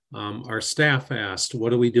 Our staff asked,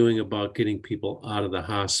 what are we doing about getting people out of the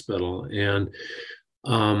hospital? And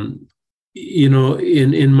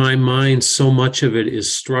in my mind, so much of it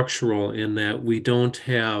is structural, in that we don't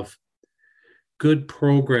have good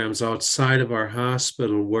programs outside of our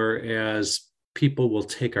hospital, whereas people will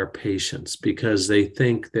take our patients because they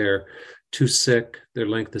think they're too sick, their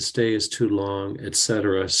length of stay is too long, et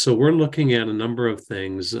cetera. So we're looking at a number of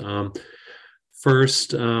things.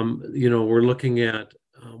 First, we're looking at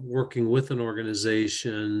working with an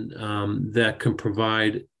organization that can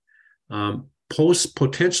provide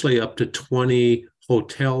potentially up to 20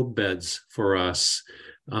 hotel beds for us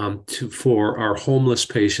for our homeless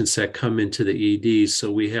patients that come into the ED,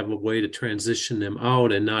 so we have a way to transition them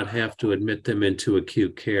out and not have to admit them into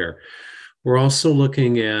acute care. We're also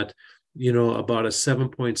looking at about a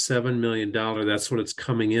 $7.7 million, that's what it's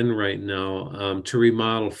coming in right now, to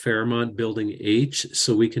remodel Fairmont Building H,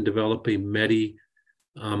 so we can develop a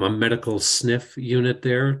medical SNF unit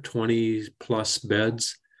there, 20 plus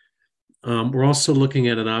beds. We're also looking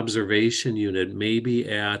at an observation unit, maybe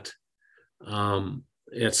at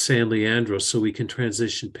San Leandro, so we can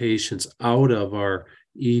transition patients out of our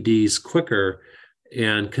EDs quicker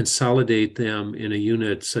and consolidate them in a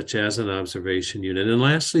unit such as an observation unit. And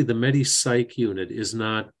lastly, the Medi-Psych unit is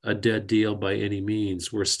not a dead deal by any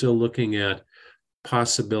means. We're still looking at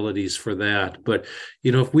possibilities for that. But,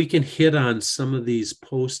 if we can hit on some of these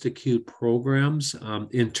post-acute programs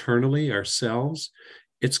internally ourselves,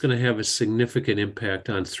 it's going to have a significant impact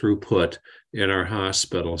on throughput in our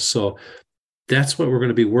hospital. So that's what we're going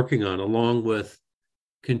to be working on, along with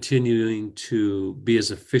continuing to be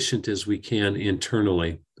as efficient as we can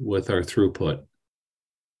internally with our throughput.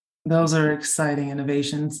 Those are exciting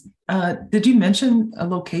innovations. Did you mention a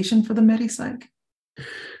location for the MediPsych?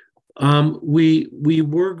 We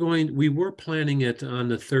were planning it on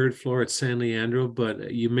the 3rd floor at San Leandro,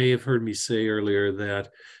 but you may have heard me say earlier that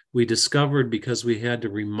we discovered, because we had to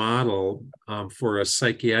remodel for a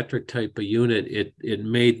psychiatric type of unit, it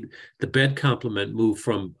made the bed complement move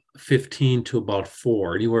from 15 to about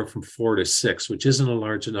 4, anywhere from 4 to 6, which isn't a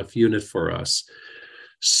large enough unit for us.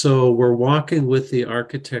 So we're walking with the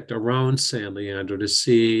architect around San Leandro to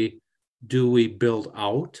see, do we build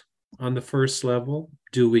out on the 1st level?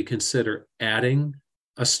 Do we consider adding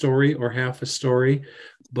a story or half a story?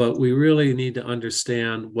 But we really need to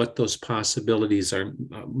understand what those possibilities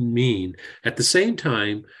mean. At the same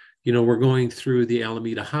time, we're going through the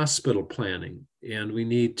Alameda Hospital planning, and we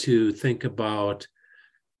need to think about,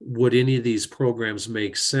 would any of these programs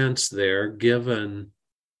make sense there, given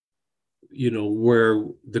where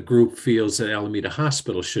the group feels that Alameda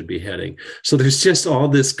Hospital should be heading. So there's just all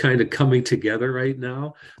this kind of coming together right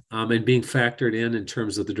now, and being factored in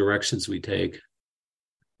terms of the directions we take.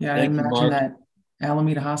 Yeah, I imagine that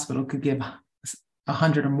Alameda Hospital could give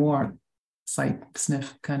 100 or more psych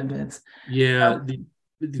sniff kind of beds. Yeah,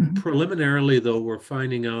 preliminarily though, we're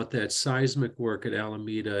finding out that seismic work at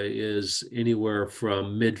Alameda is anywhere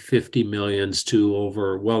from mid 50 millions to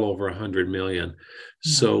well over 100 million.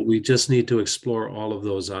 So we just need to explore all of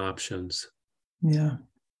those options. Yeah.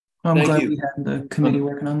 Well, I'm glad we had the committee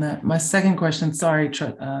working on that. My second question, sorry,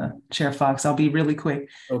 Chair Fox, I'll be really quick.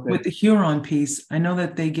 Okay. With the Huron piece, I know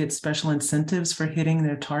that they get special incentives for hitting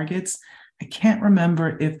their targets. I can't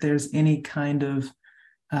remember if there's any kind of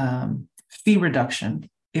fee reduction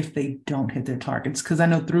if they don't hit their targets, because I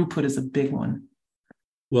know throughput is a big one.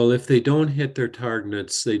 Well, if they don't hit their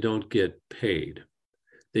targets, they don't get paid.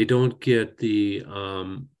 They don't get the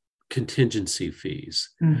contingency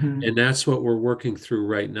fees. Mm-hmm. And that's what we're working through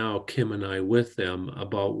right now, Kim and I, with them,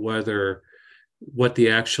 about what the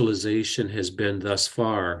actualization has been thus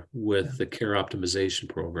far with the care optimization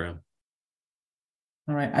program.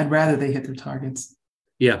 All right. I'd rather they hit their targets.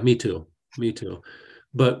 Yeah, me too.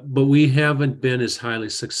 But we haven't been as highly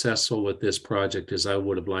successful with this project as I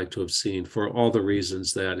would have liked to have seen, for all the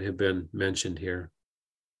reasons that have been mentioned here.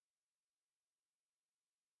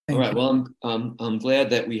 All right. Well, I'm glad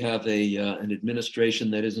that we have an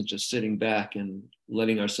administration that isn't just sitting back and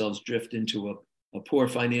letting ourselves drift into a poor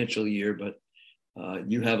financial year, but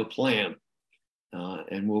you have a plan,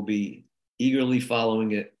 and we'll be eagerly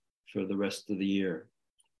following it for the rest of the year.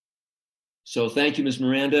 So thank you, Ms.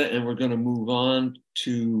 Miranda, and we're going to move on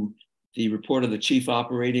to the report of the Chief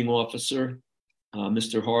Operating Officer,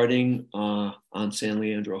 Mr. Harding, on San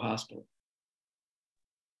Leandro Hospital.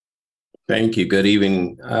 Thank you. Good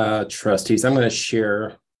evening, trustees. I'm going to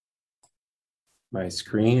share my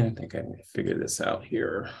screen. I think I can figure this out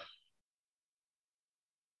here.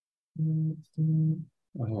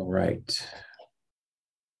 All right.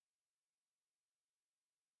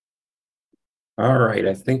 All right,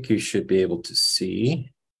 I think you should be able to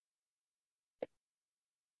see.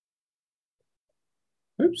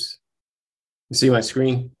 Oops. You see my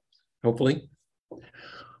screen, hopefully.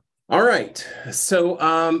 All right, so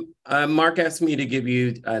Mark asked me to give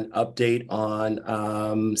you an update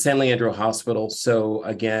on San Leandro Hospital. So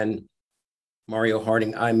again, Mario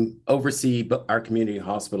Harding, I oversee our community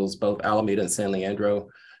hospitals, both Alameda and San Leandro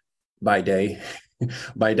by day.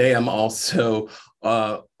 By day, I'm also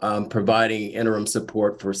providing interim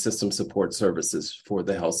support for system support services for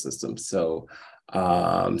the health system. So,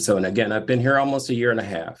 and again, I've been here almost a year and a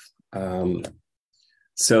half.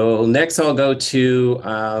 So next I'll go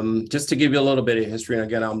to, just to give you a little bit of history, and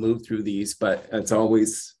again, I'll move through these, but it's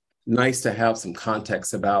always nice to have some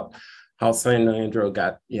context about how San Leandro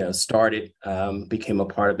got, started, became a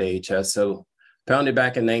part of AHS. So founded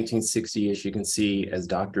back in 1960, as you can see, as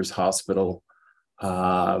Doctors Hospital.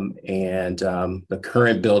 The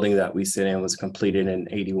current building that we sit in was completed in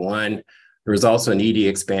 81. There was also an ED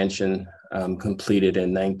expansion completed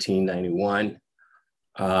in 1991.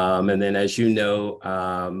 And then, as you know,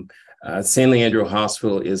 San Leandro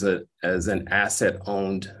Hospital is an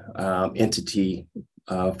asset-owned entity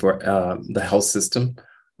for the health system,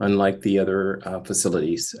 unlike the other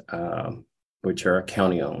facilities, which are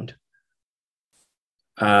county-owned.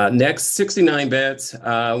 Next, 69 beds.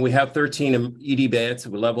 We have 13 ED beds,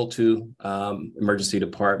 level 2 emergency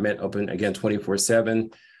department, open again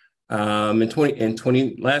 24/7.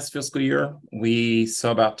 In last fiscal year, we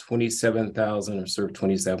saw about 27,000 or served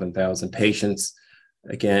 27,000 patients.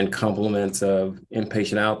 Again, complements of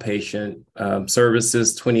inpatient, outpatient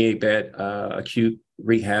services, 28-bed acute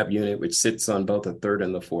rehab unit, which sits on both the 3rd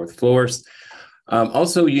and the 4th floors.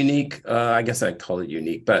 Also unique, I guess I'd call it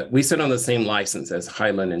unique, but we sit on the same license as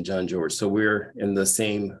Highland and John George. So we're in the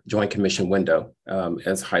same Joint Commission window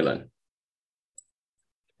as Highland.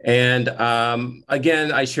 And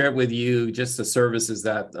again, I shared with you just the services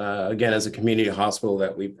that, again, as a community hospital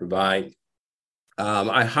that we provide.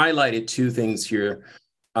 I highlighted two things here.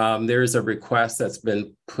 There is a request that's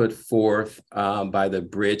been put forth by the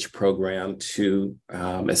Bridge program to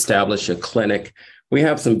establish a clinic. We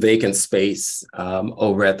have some vacant space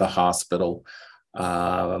over at the hospital,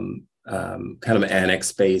 kind of annex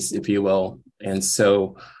space, if you will. And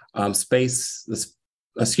so Space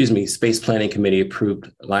Planning Committee approved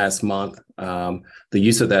last month the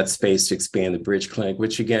use of that space to expand the Bridge Clinic,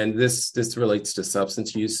 which again, this relates to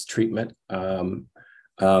substance use treatment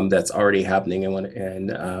that's already happening.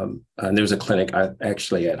 And there's a clinic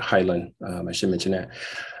actually at Highland, I should mention that.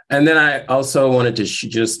 And then I also wanted to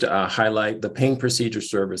just highlight the pain procedure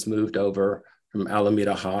service moved over from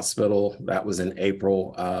Alameda Hospital. That was in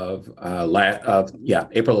April of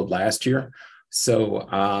last year. So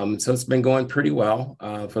it's been going pretty well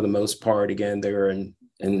for the most part. Again, they're in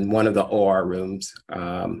one of the OR rooms.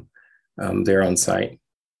 They're on site.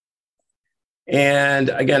 And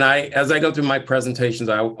again, as I go through my presentations,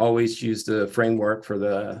 I always use the framework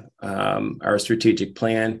for our strategic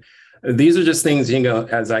plan. These are just things,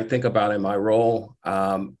 as I think about in my role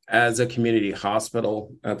as a community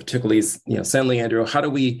hospital, particularly, San Leandro. How do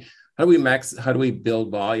we build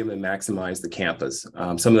volume and maximize the campus?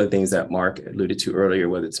 Some of the things that Mark alluded to earlier,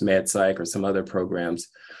 whether it's MedPsych or some other programs,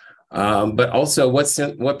 but also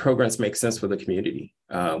what programs make sense for the community?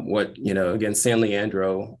 Again, San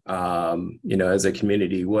Leandro, as a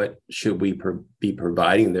community, what should we be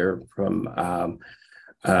providing there from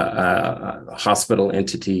hospital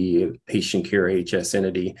entity, patient care, HS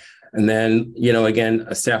entity, and then, again,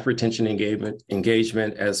 a staff retention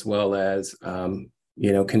engagement, as well as,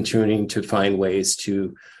 continuing to find ways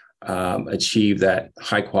to achieve that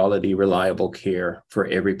high quality, reliable care for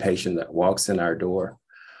every patient that walks in our door.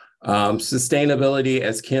 Sustainability,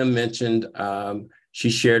 as Kim mentioned, she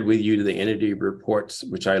shared with you the entity reports,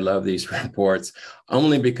 which I love these reports,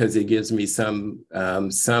 only because it gives me some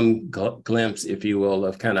glimpse, if you will,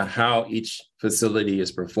 of kind of how each facility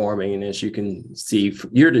is performing. And as you can see,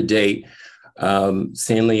 year to date,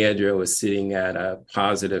 San Leandro is sitting at a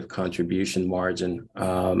positive contribution margin.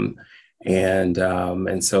 And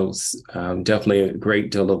so definitely a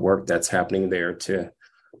great deal of work that's happening there to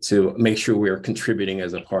make sure we're contributing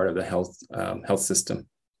as a part of the health system.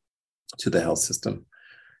 To the health system.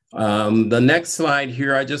 The next slide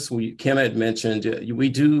here, Kim had mentioned, we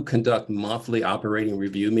do conduct monthly operating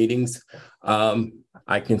review meetings.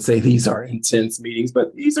 I can say these are intense meetings,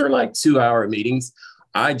 but these are like 2-hour meetings.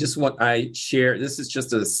 This is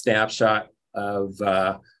just a snapshot of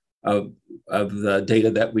the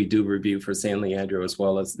data that we do review for San Leandro as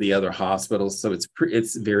well as the other hospitals. So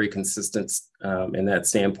it's very consistent in that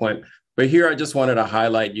standpoint. But here I just wanted to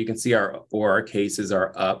highlight, you can see our OR cases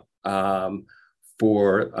are up.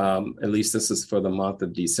 For at least this is for the month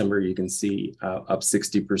of December, you can see up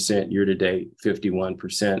 60% year to date,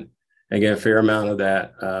 51%. Again, a fair amount of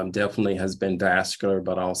that definitely has been vascular,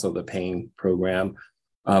 but also the pain program.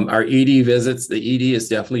 Our ED visits, the ED has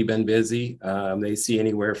definitely been busy. They see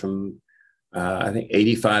anywhere from I think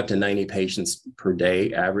 85 to 90 patients per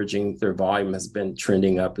day averaging. Their volume has been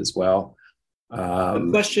trending up as well.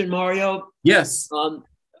 Question, Mario? Yes. Do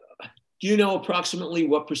you know approximately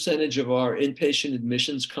what percentage of our inpatient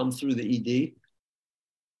admissions come through the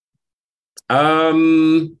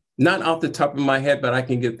ED? Not off the top of my head, but I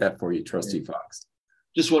can get that for you, Trustee Fox.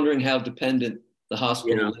 Just wondering how dependent the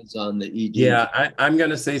hospital is on the ED. Yeah, I'm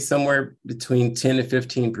going to say somewhere between 10 to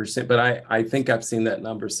 15%, but I think I've seen that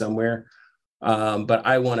number somewhere. But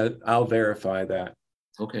I'll verify that.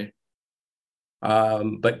 Okay.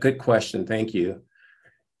 But good question. Thank you.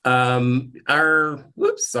 Our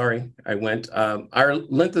length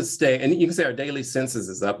of stay, and you can say our daily census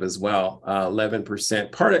is up as well,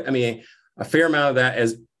 11%. A fair amount of that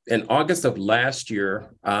is in August of last year,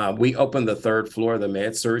 we opened the third floor of the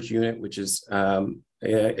Med-Surg unit, which is,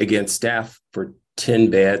 again, staffed for 10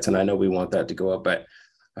 beds. And I know we want that to go up, but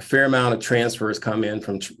a fair amount of transfers come in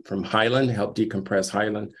from Highland, help decompress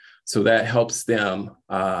Highland. So that helps them.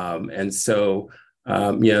 And so,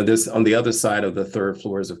 this on the other side of the third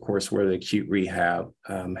floor is, of course, where the acute rehab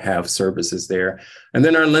have services there. And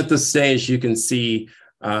then our length of stay, as you can see,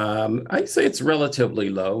 I'd say it's relatively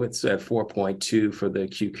low. It's at 4.2 for the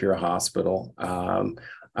acute care hospital.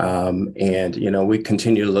 And, we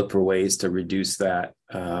continue to look for ways to reduce that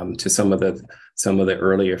to some of the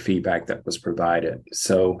earlier feedback that was provided.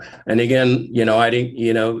 So, and again, I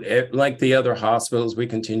think, like the other hospitals, we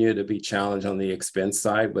continue to be challenged on the expense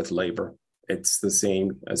side with labor. It's the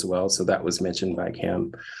same as well. So that was mentioned by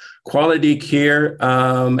Kim. Quality care,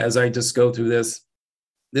 as I just go through this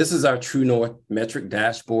is our True North metric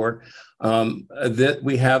dashboard. That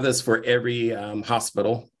we have this for every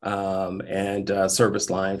hospital and service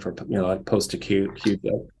line for, like post-acute.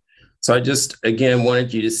 So I just, again,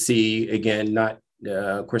 wanted you to see, again, not,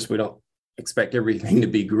 of course, we don't expect everything to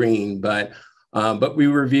be green, but we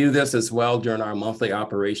review this as well during our monthly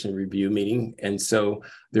operation review meeting. And so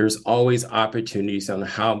there's always opportunities on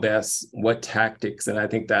how best, what tactics, and I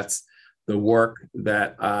think that's the work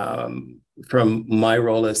that from my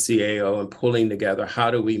role as CAO and pulling together, how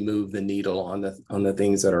do we move the needle on the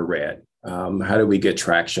things that are red? How do we get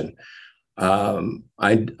traction?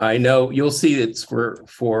 I know you'll see it's for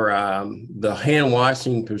the hand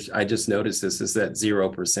washing. I just noticed this is at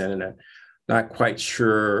 0%, and I'm not quite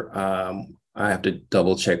sure. I have to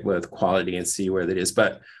double check with quality and see where that is,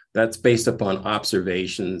 but that's based upon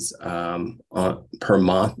observations per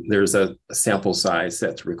month. There's a sample size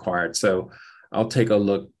that's required, so I'll take a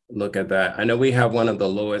look at that. I know we have one of the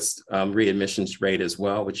lowest readmissions rate as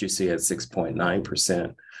well, which you see at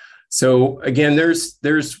 6.9%. So again,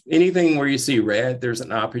 there's anything where you see red, there's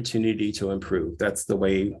an opportunity to improve. That's the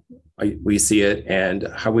way we see it, and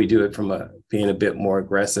how we do it from being a bit more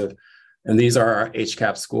aggressive. And these are our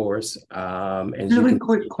HCAHPS scores. And really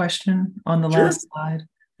quick question on the last slide.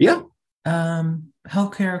 Yeah.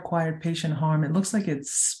 Healthcare acquired patient harm. It looks like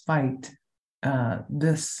it's spiked. For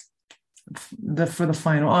the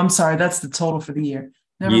final. Oh, I'm sorry, that's the total for the year.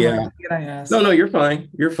 Never mind. What I asked? No, you're fine.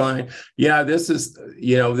 You're fine. Yeah, this is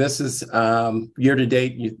year to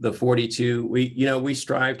date, the 42. We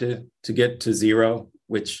strive to get to zero,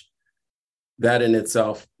 which that in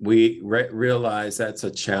itself, we realize that's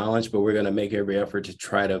a challenge, but we're going to make every effort to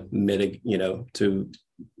try to mitigate, to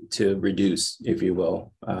reduce, if you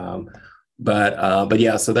will. But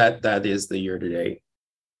yeah, so that is the year to date.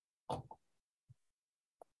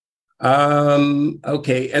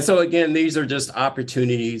 Okay, and so again, these are just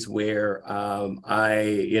opportunities where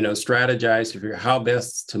I strategize to figure out how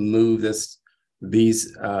best to move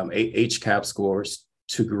these HCAHPS scores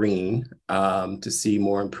to green to see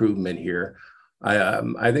more improvement here.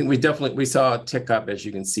 I think we saw a tick up, as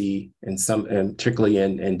you can see, and particularly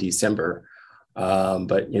in December,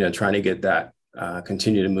 but trying to get that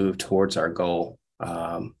continue to move towards our goal,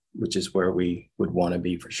 which is where we would want to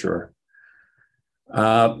be for sure.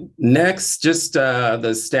 Next, just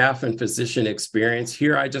the staff and physician experience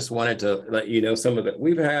here. I just wanted to let you know some of it.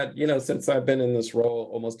 We've had, since I've been in this role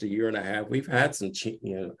almost a year and a half, we've had some,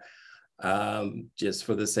 just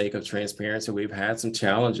for the sake of transparency, we've had some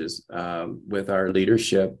challenges with our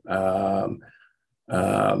leadership there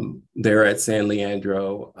at San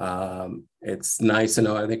Leandro. It's nice to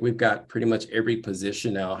know, I think we've got pretty much every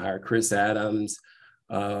position now hired. Chris Adams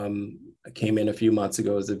came in a few months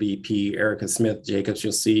ago as a VP. Erica Smith Jacobs,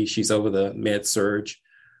 you'll see she's over the med surge.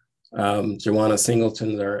 Joanna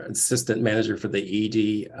Singleton, our assistant manager for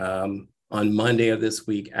the ED. On Monday of this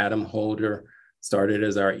week, Adam Holder started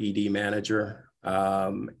as our ED manager.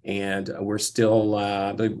 And we're still,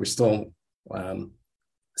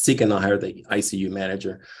 seeking to hire the ICU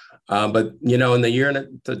manager. But in the year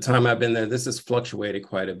and the time I've been there, this has fluctuated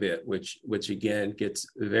quite a bit, which again gets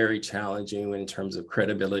very challenging in terms of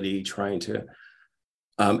credibility, trying to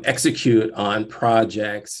execute on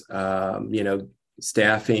projects,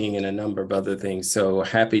 staffing and a number of other things. So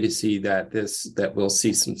happy to see that we'll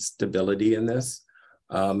see some stability in this.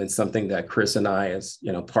 It's something that Chris and I, as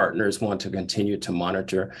partners, want to continue to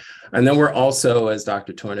monitor. And then we're also, as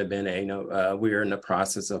Dr. Tornabene, we are in the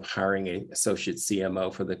process of hiring an associate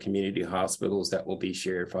CMO for the community hospitals that will be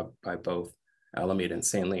shared by both Alameda and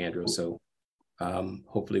San Leandro. So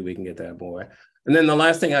hopefully we can get that boy. And then the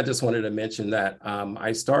last thing I just wanted to mention that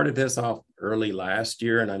I started this off early last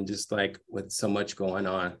year, and I'm just like, with so much going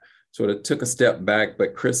on, sort of took a step back,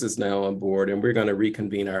 but Chris is now on board, and we're going to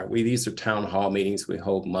reconvene these are town hall meetings we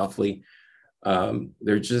hold monthly.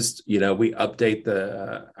 They're just, we update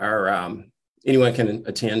anyone can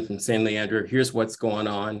attend from San Leandro. Here's what's going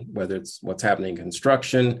on, whether it's what's happening in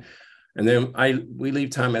construction. And then we leave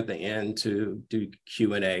time at the end to do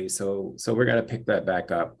Q&A. So we're going to pick that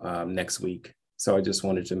back up next week. So I just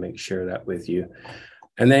wanted to share that with you.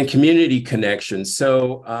 And then community connections.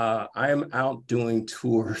 So I am out doing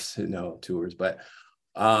tours, but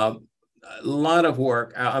a lot of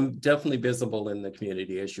work. I'm definitely visible in the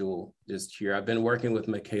community, as you'll just hear. I've been working with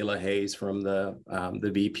Michaela Hayes from the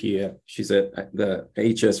VP. She's at the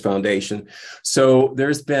HS Foundation. So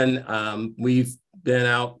there's been, we've been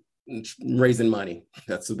out raising money.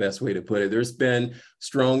 That's the best way to put it. There's been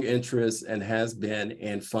strong interest and has been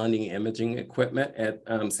in funding imaging equipment at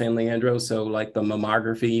San Leandro. So like the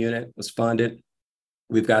mammography unit was funded.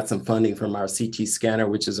 We've got some funding from our CT scanner,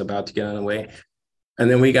 which is about to get on the way. And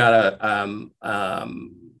then we got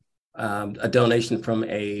a donation from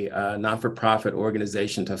a not-for-profit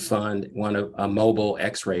organization to fund a mobile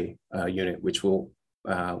X-ray unit, which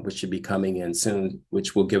should be coming in soon,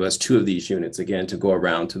 which will give us 2 of these units again to go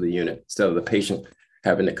around to the unit instead of the patient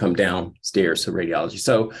having to come downstairs to radiology.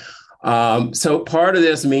 So, so part of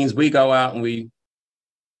this means we go out and we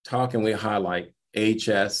talk and we highlight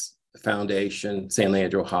AHS Foundation, San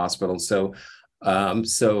Leandro Hospital. So,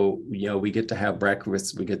 you know, we get to have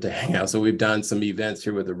breakfast, we get to hang out. So we've done some events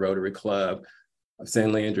here with the Rotary Club,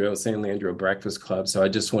 San Leandro Breakfast Club. So I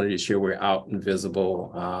just wanted to share we're out and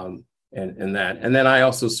visible in that. And then I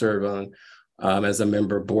also serve on as a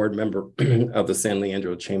board member of the San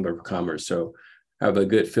Leandro Chamber of Commerce. So I have a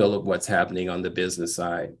good feel of what's happening on the business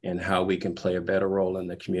side and how we can play a better role in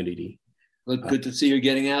the community. Look, good to see you're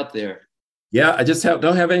getting out there. Yeah, I just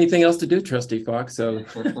don't have anything else to do, Trustee Fox. So,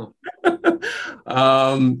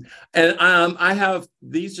 I have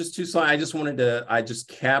these just 2 slides. I just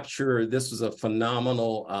capture, this was a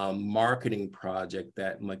phenomenal marketing project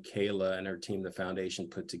that Michaela and her team, the foundation,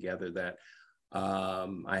 put together that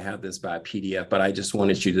I have this by PDF, but I just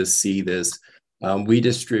wanted you to see this. We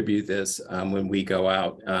distribute this when we go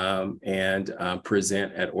out and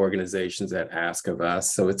present at organizations that ask of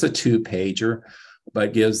us. So it's a 2-pager.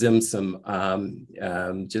 But gives them some,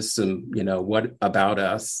 just some, you know, what about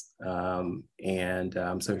us. So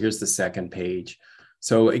here's the 2nd page.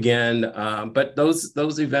 So again, but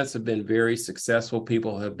those events have been very successful.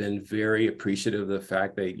 People have been very appreciative of the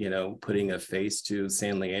fact that, you know, putting a face to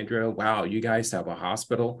San Leandro. Wow, you guys have a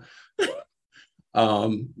hospital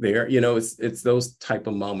there. You know, it's those type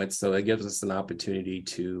of moments. So it gives us an opportunity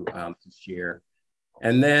to share.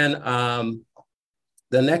 And then,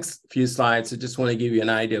 the next few slides, I just want to give you an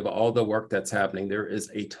idea of all the work that's happening. There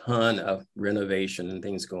is a ton of renovation and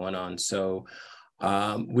things going on. So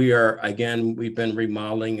we've been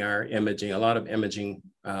remodeling our imaging, a lot of imaging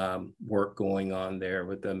work going on there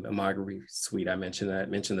with the mammography suite. I mentioned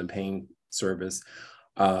the pain service,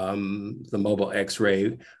 the mobile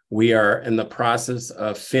X-ray. We are in the process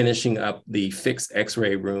of finishing up the fixed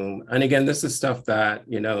X-ray room. And again, this is stuff that,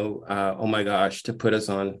 you know, oh my gosh, to put us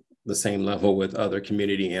on the same level with other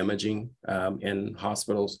community imaging in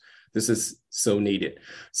hospitals. This is so needed.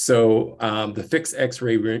 So the fixed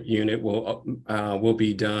X-ray unit will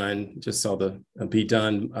be done. Be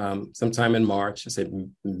done sometime in March. I said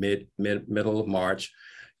middle of March.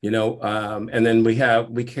 You know, and then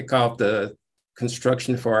we kick off the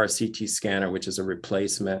construction for our CT scanner, which is a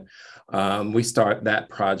replacement. We start that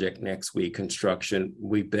project next week. Construction.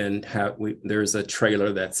 There's a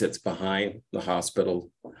trailer that sits behind the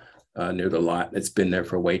hospital. Near the lot. It's been there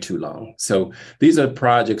for way too long. So these are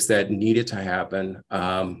projects that needed to happen,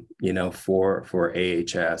 you know, for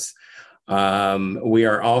AHS. We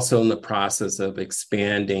are also in the process of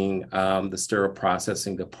expanding the sterile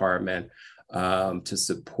processing department to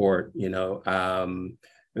support, you know,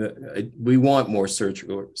 we want more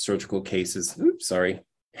surgical cases. Oops, sorry.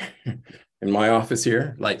 In my office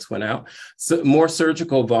here, lights went out. So more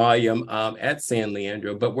surgical volume at San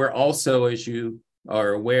Leandro, but we're also, as you are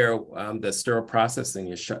aware, the sterile processing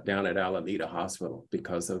is shut down at Alameda Hospital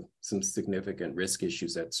because of some significant risk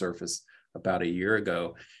issues that surfaced about a year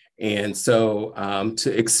ago. And so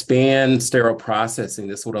to expand sterile processing,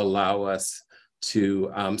 this would allow us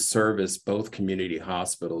to service both community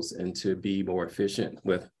hospitals and to be more efficient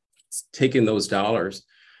with taking those dollars,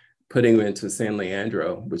 putting them into San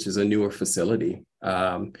Leandro, which is a newer facility,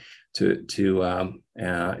 and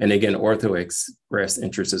again, Ortho expressed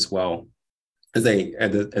interest as well, as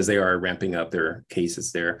they are ramping up their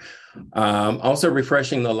cases there. Also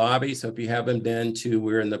refreshing the lobby. So if you haven't been to,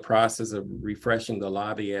 we're in the process of refreshing the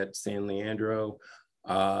lobby at San Leandro.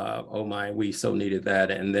 Oh my, we so needed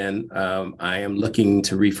that. And then I am looking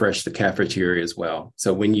to refresh the cafeteria as well.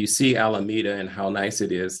 So when you see Alameda and how nice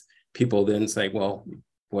it is, people then say, well,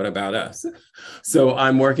 what about us? So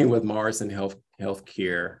I'm working with Morrison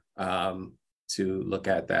Healthcare to look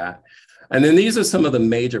at that. And then these are some of the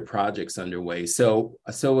major projects underway. So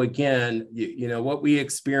again, you know, what we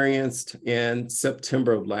experienced in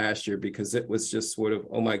September of last year, because it was just sort of,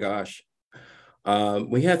 oh my gosh,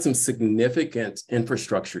 we had some significant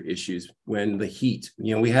infrastructure issues when the heat,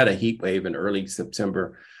 we had a heat wave in early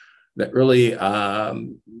September that really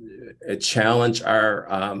challenged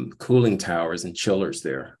our cooling towers and chillers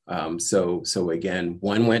there. So again,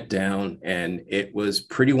 one went down and it was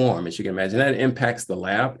pretty warm, as you can imagine. That impacts the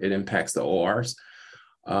lab, it impacts the ORs.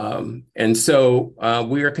 And so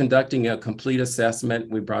we are conducting a complete assessment.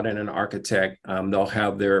 We brought in an architect. They'll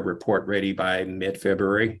have their report ready by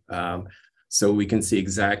mid-February. So we can see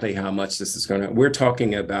exactly how much this is going to, we're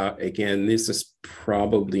talking about, again, this is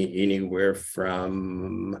probably anywhere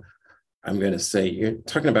from, I'm going to say, you're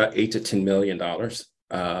talking about $8 to $10 million.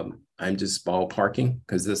 I'm just ballparking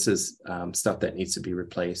because this is stuff that needs to be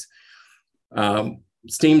replaced.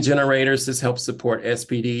 Steam generators, this helps support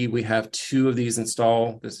SPD. We have 2 of these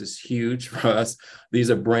installed. This is huge for us. These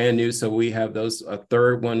are brand new, so we have those. A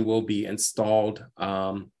third one will be installed,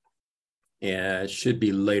 and it should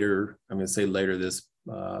be later. I'm going to say later this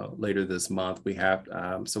month. We have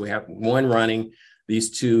so we have one running.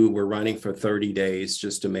 These 2 were running for 30 days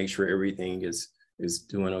just to make sure everything is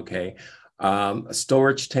doing okay. A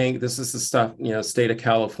storage tank, this is the stuff, state of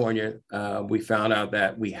California, we found out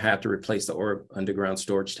that we have to replace the Orb underground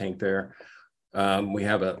storage tank there. We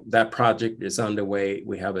have that project is underway.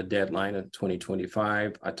 We have a deadline of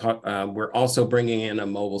 2025. We're also bringing in a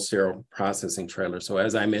mobile sterile processing trailer. So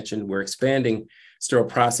as I mentioned, we're expanding sterile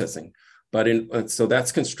processing. So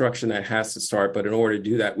that's construction that has to start. But in order to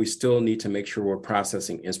do that, we still need to make sure we're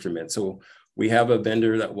processing instruments. So we have a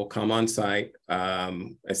vendor that will come on site,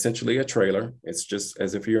 essentially a trailer. It's just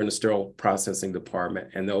as if you're in a sterile processing department,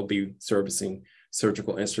 and they'll be servicing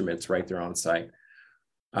surgical instruments right there on site.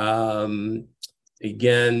 Again,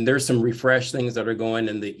 there's some refresh things that are going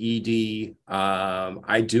in the ED.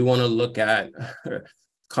 I do want to look at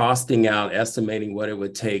costing out, estimating what it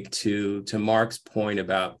would take to Mark's point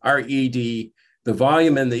about our ED, the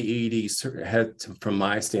volume in the ED had, from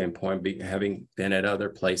my standpoint, having been at other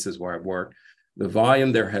places where I've worked, the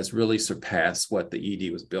volume there has really surpassed what the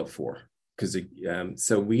ED was built for. Because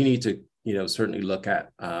so we need to, certainly look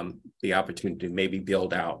at the opportunity to maybe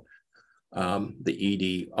build out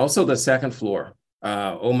the ED. Also, the second floor.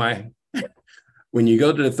 When you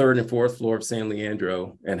go to the 3rd and 4th floor of San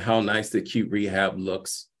Leandro and how nice the acute rehab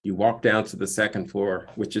looks, you walk down to the 2nd floor,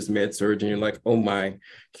 which is med-surg, and you're like, oh my,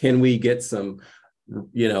 can we get some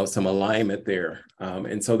alignment there?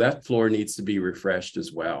 And so that floor needs to be refreshed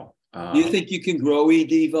as well. Do you think you can grow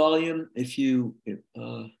ED volume if you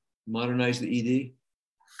modernize the ED?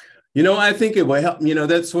 I think it will help.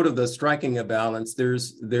 That's sort of the striking a balance.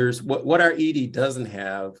 There's what our ED doesn't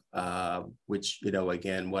have, which,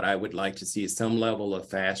 again, what I would like to see is some level of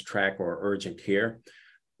fast track or urgent care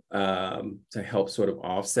to help sort of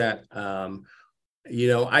offset.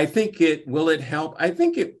 I think will it help? I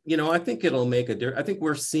think it'll make a difference. I think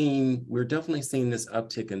we're definitely seeing this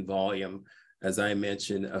uptick in volume. As I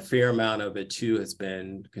mentioned, a fair amount of it too has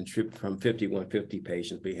been contributed from 5150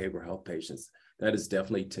 patients, behavioral health patients. That is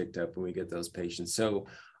definitely ticked up when we get those patients. So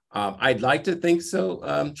I'd like to think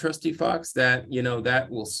so, Trustee Fox, that, that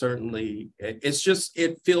will certainly,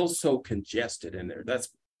 it feels so congested in there. That's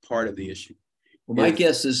part of the issue. Well, my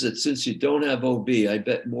guess is that since you don't have OB, I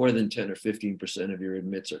bet more than 10 or 15% of your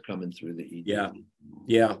admits are coming through the ED.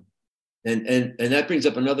 Yeah. And that brings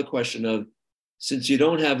up another question of, since you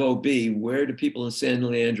don't have OB, where do people in San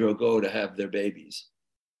Leandro go to have their babies?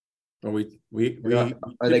 Well,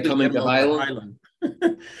 are they coming to Highland?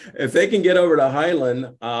 If they can get over to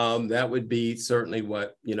Highland, that would be certainly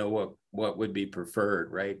what would be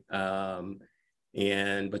preferred, right?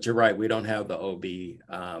 But you're right, we don't have the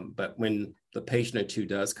OB. But when the patient or two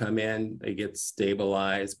does come in, they get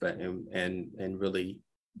stabilized, and really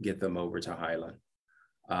get them over to Highland.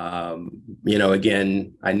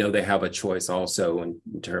 Again, I know they have a choice also in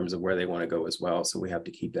terms of where they want to go as well. So we have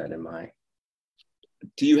to keep that in mind.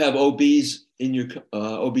 Do you have OBs in your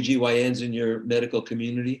OBGYNs in your medical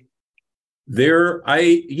community?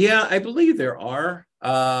 I believe there are.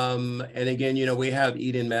 And again, we have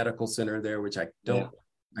Eden Medical Center there, which I can't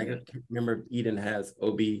remember if Eden has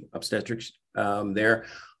OB obstetrics there.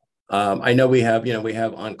 I know we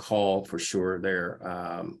have on call for sure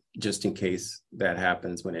there, just in case that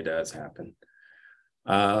happens when it does happen.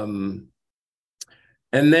 And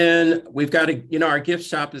then we've got our gift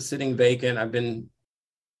shop is sitting vacant. I've been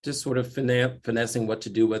just sort of finessing what to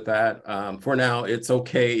do with that. For now, it's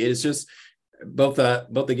okay. It's just both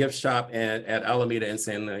the gift shop and at Alameda and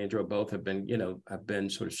San Leandro both have been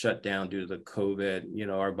sort of shut down due to the COVID.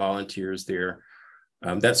 Our volunteers there.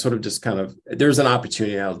 That sort of just kind of, there's an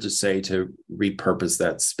opportunity, I'll just say, to repurpose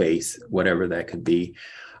that space, whatever that could be.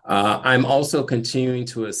 I'm also continuing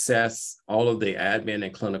to assess all of the admin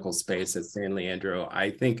and clinical space at San Leandro.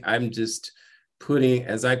 I think I'm just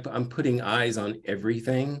I'm putting eyes on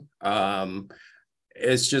everything.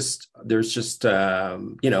 It's just, there's just,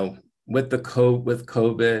 with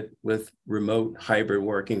COVID, with remote hybrid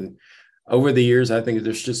working, over the years, I think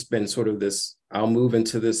there's just been sort of this, I'll move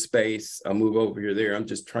into this space, I'll move over here there. I'm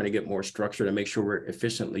just trying to get more structure to make sure we're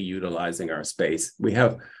efficiently utilizing our space. We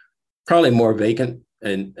have probably more vacant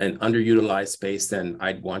and underutilized space than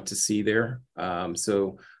I'd want to see there.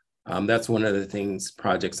 So that's one of the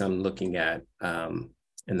projects I'm looking at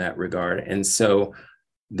in that regard. And so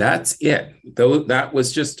that's it. Though that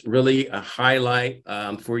was just really a highlight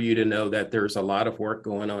for you to know that there's a lot of work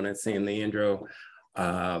going on at San Leandro.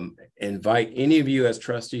 Invite any of you as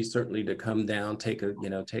trustees certainly to come down, take a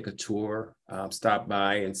tour, stop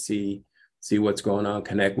by and see what's going on,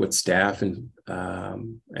 connect with staff, and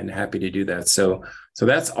happy to do that. So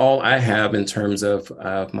that's all I have in terms of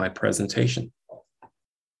my presentation.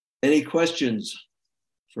 Any questions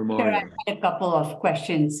for Mario? Sure, I had a couple of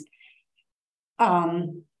questions.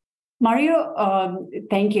 Mario,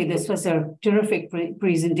 thank you. This was a terrific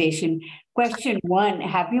presentation. Question one,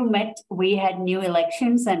 we had new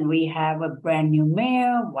elections and we have a brand new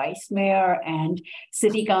mayor, vice mayor, and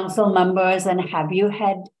city council members. And have you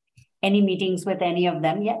had any meetings with any of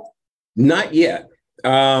them yet? Not yet.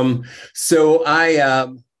 So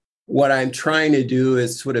what I'm trying to do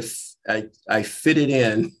is sort of, I fit it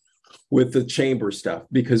in with the chamber stuff,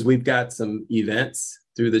 because we've got some events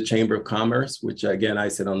through the Chamber of Commerce, which again, I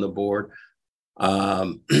sit on the board.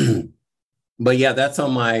 But yeah, that's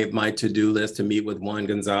on my to-do list, to meet with Juan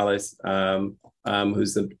Gonzalez,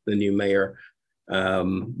 who's the new mayor.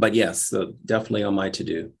 But yes, so definitely on my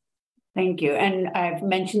to-do. Thank you. And I've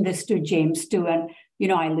mentioned this to James too. And,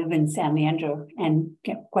 I live in San Leandro and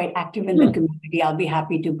quite active in the community. I'll be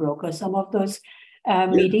happy to broker some of those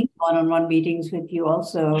meetings, one-on-one meetings with you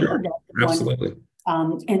also. Sure. Absolutely.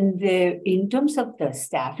 And in terms of the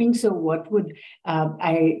staffing, so what would,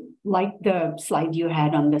 I like the slide you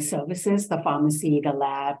had on the services, the pharmacy, the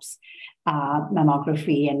labs,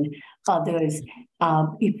 mammography, and others.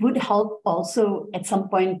 It would help also at some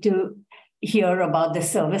point to hear about the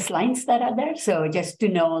service lines that are there. So just to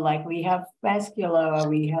know, like, we have vascular, or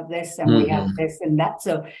we have this, and we have this and that.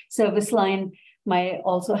 So service line might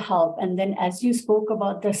also help. And then as you spoke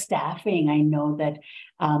about the staffing, I know that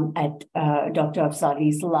at Dr.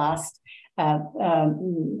 Afzali's last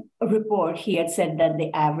report, he had said that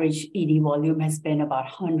the average ED volume has been about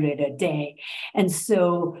 100 a day. And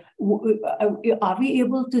so are we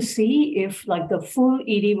able to see if, like, the full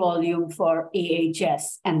ED volume for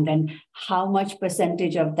AHS, and then how much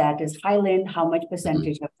percentage of that is Highland, how much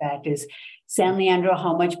percentage of that is San Leandro,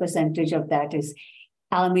 how much percentage of that is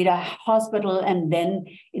Alameda Hospital, and then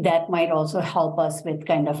that might also help us with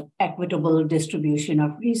kind of equitable distribution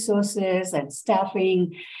of resources and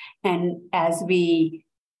staffing. And as we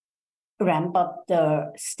ramp up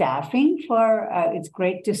the staffing for, it's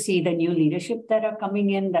great to see the new leadership that are coming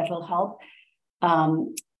in, that'll help.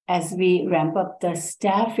 As we ramp up the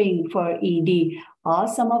staffing for ED, are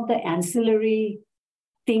some of the ancillary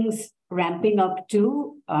things ramping up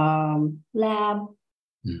too? Lab,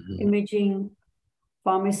 imaging,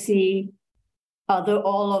 pharmacy,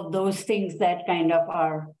 all of those things that kind of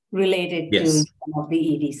are related to some of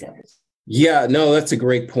the ED service. Yeah, no, that's a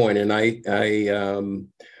great point. And I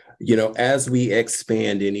as we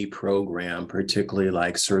expand any program, particularly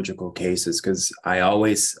like surgical cases, because I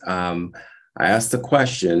always, I ask the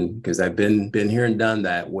question, because I've been here and done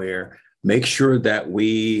that, where make sure that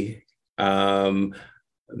we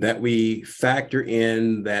factor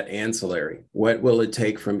in that ancillary. What will it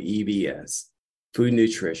take from EVS, food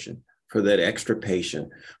nutrition, for that extra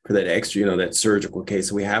patient, for that extra, that surgical case?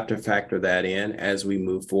 So we have to factor that in as we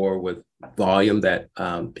move forward with volume that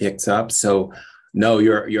picks up. So no,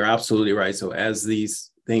 you're absolutely right. So as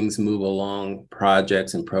these things move along,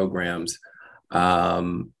 projects and programs,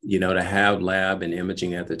 to have lab and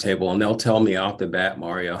imaging at the table, and they'll tell me off the bat,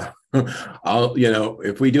 Mario,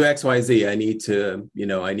 if we do XYZ, I need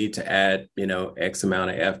to add, X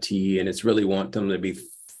amount of FTE, and it's really want them to be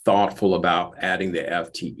thoughtful about adding the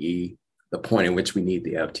FTE, the point in which we need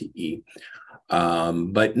the FTE.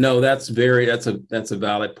 But no, that's a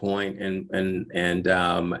valid point. And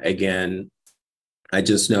again, I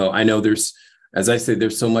know there's, as I said,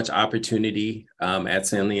 there's so much opportunity at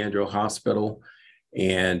San Leandro Hospital,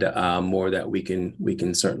 and more that we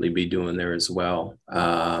can certainly be doing there as well.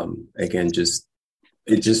 Again, it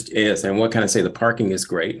just is. And what can I say? The parking is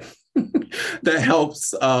great. That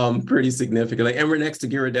helps pretty significantly. And we're next to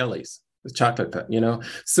Ghirardelli's with chocolate,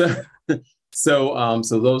 so So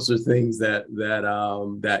those are things that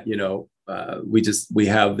we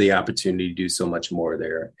have the opportunity to do so much more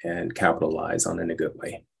there and capitalize on in a good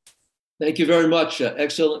way. Thank you very much.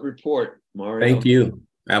 Excellent report, Mario. Thank you.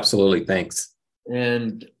 Absolutely. Thanks.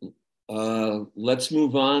 And let's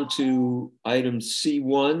move on to item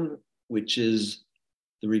C1, which is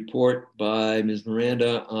the report by Ms.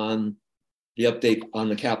 Miranda on the update on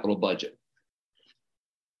the capital budget.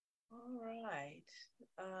 All right.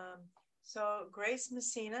 So Grace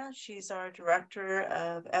Messina, she's our director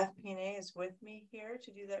of FP&A, is with me here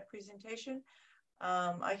to do that presentation.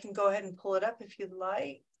 I can go ahead and pull it up if you'd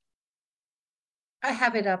like. I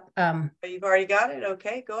have it up. Oh, you've already got it?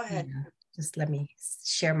 Okay, go ahead. Yeah, just let me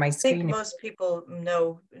share my screen. I think most people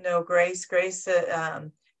know Grace. Grace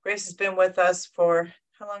has been with us for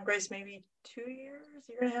how long, Grace? Maybe 2 years,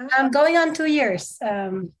 year and a half? I'm going on 2 years.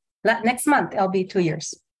 Next month, I'll be 2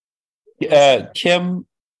 years. Kim,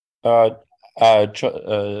 Chair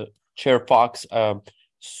Fox,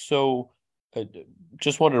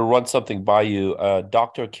 just wanted to run something by you.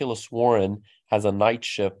 Dr. Achilles Warren has a night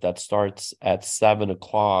shift that starts at 7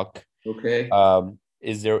 o'clock. Okay.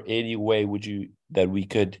 Is there any way that we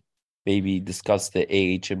could maybe discuss the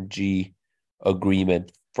AHMG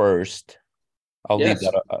agreement first? I'll leave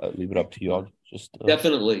it up to you. I'll just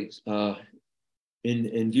definitely.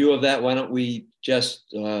 In view of that, why don't we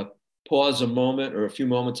just pause a moment or a few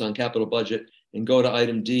moments on capital budget and go to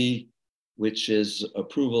item D, which is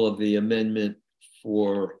approval of the amendment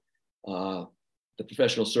for the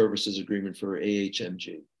professional services agreement for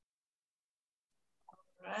AHMG. All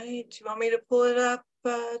right. Do you want me to pull it up,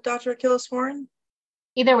 Dr. Achilles Warren?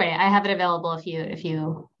 Either way, I have it available if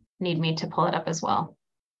you need me to pull it up as well.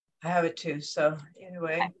 I have it too. So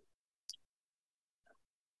anyway. Okay.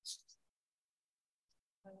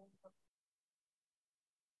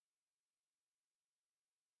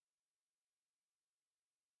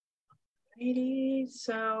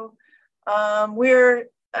 So we're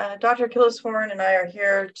Dr. Achilles Warren and I are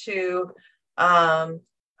here to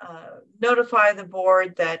notify the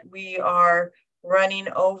board that we are running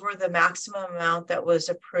over the maximum amount that was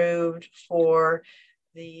approved for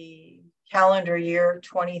the calendar year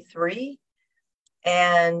 23,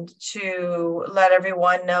 and to let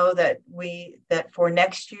everyone know that for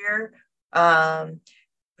next year,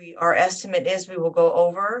 our estimate is we will go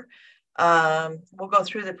over. We'll go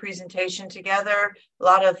through the presentation together. A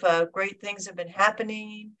lot of great things have been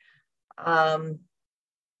happening. I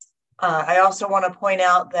also want to point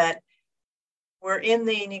out that we're in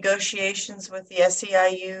the negotiations with the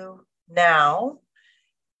SEIU now,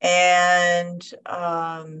 and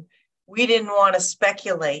we didn't want to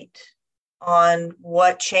speculate on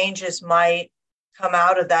what changes might come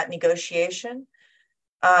out of that negotiation.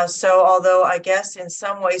 So although I guess in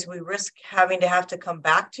some ways we risk having to have to come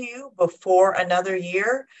back to you before another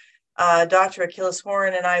year, Dr. Achilles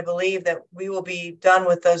Warren and I believe that we will be done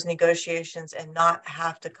with those negotiations and not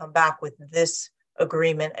have to come back with this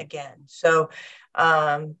agreement again. So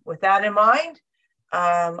with that in mind,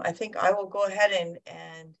 I think I will go ahead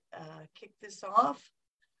and kick this off.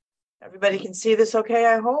 Everybody can see this okay,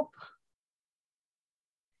 I hope.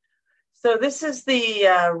 So this is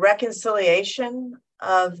the reconciliation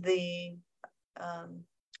of the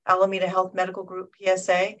Alameda Health Medical Group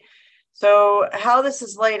PSA. So how this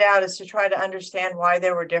is laid out is to try to understand why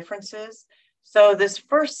there were differences. So this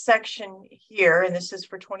first section here, and this is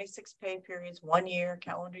for 26 pay periods, 1 year,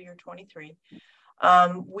 calendar year 23,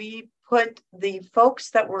 we put the folks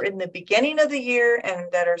that were in the beginning of the year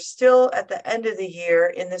and that are still at the end of the year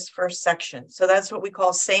in this first section. So that's what we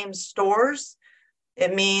call same stores.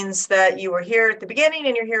 It means that you were here at the beginning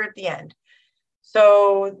and you're here at the end.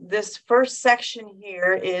 So this first section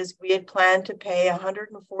here is we had planned to pay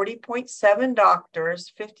 140.7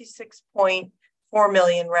 doctors, 56.4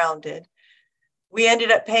 million rounded. We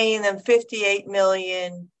ended up paying them 58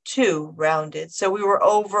 million two rounded. So we were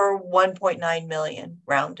over 1.9 million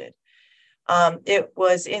rounded. It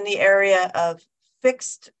was in the area of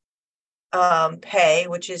fixed pay,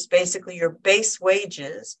 which is basically your base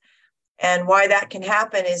wages. And why that can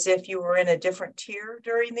happen is if you were in a different tier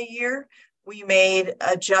during the year, we made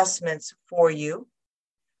adjustments for you.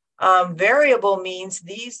 Variable means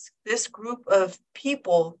this group of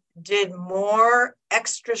people did more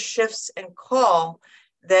extra shifts and call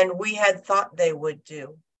than we had thought they would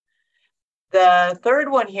do. The third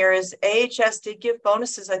one here is AHS did give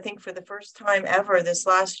bonuses, I think, for the first time ever this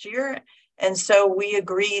last year. And so we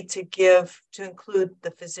agreed to include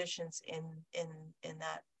the physicians in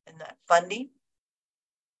that funding.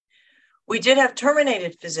 We did have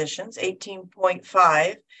terminated physicians,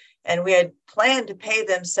 18.5, And we had planned to pay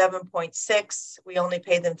them 7.6. We only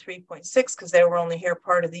paid them 3.6 because they were only here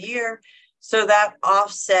part of the year. So that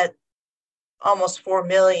offset almost 4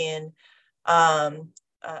 million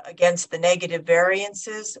against the negative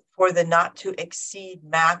variances for the not to exceed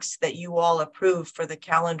max that you all approved for the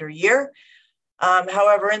calendar year.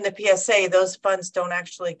 However, in the PSA, those funds don't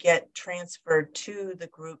actually get transferred to the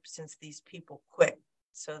group since these people quit.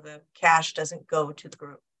 So the cash doesn't go to the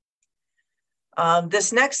group.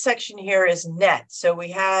 This next section here is net. So we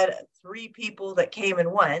had 3 people that came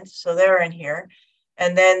and went, so they're in here.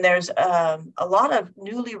 And then there's a lot of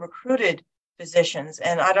newly recruited physicians.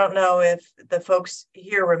 And I don't know if the folks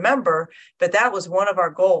here remember, but that was one of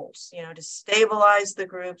our goals, you know, to stabilize the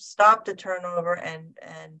group, stop the turnover,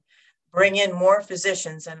 and bring in more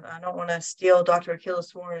physicians. And I don't want to steal Dr.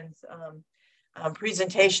 Achilles-Warren's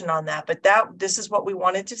presentation on that, but this is what we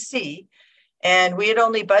wanted to see. And we had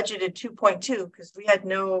only budgeted 2.2 because we had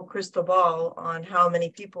no crystal ball on how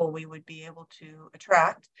many people we would be able to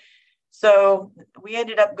attract. So we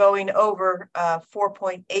ended up going over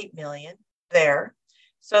 4.8 million there.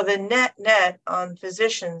 So the net on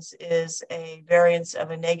physicians is a variance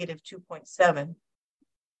of a negative 2.7.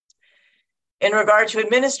 In regard to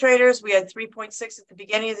administrators, we had 3.6 at the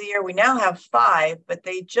beginning of the year. We now have 5, but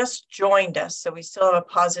they just joined us. So we still have a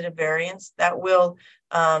positive variance that will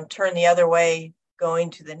turn the other way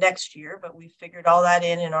going to the next year, but we figured all that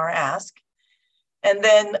in our ask. And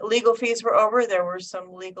then legal fees were over. There were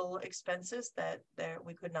some legal expenses that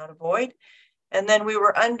we could not avoid. And then we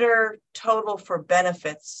were under total for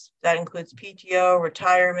benefits. That includes PTO,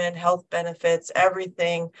 retirement, health benefits,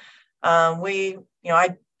 everything.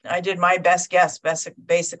 I did my best guess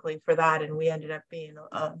basically for that. And we ended up being,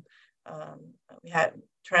 we had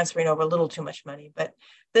transferring over a little too much money, but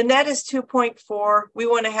the net is 2.4. We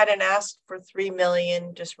went ahead and asked for 3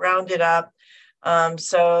 million, just round it up.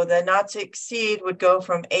 So the not to exceed would go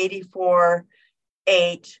from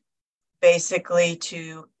 84.8 basically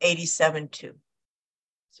to 87.2.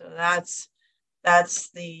 So that's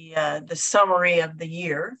the summary of the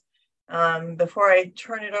year. Before I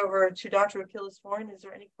turn it over to Dr. Achilles-Warren, is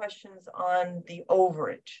there any questions on the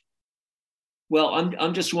overage? Well,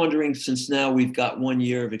 I'm just wondering, since now we've got 1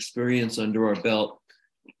 year of experience under our belt,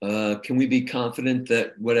 can we be confident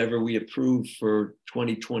that whatever we approve for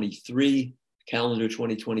 2023, calendar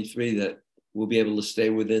 2023, that we'll be able to stay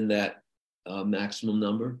within that maximum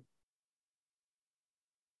number?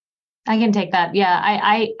 I can take that. Yeah,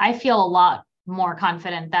 I feel a lot more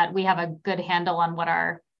confident that we have a good handle on what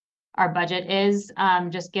our budget is,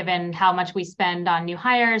 just given how much we spend on new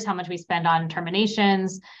hires, how much we spend on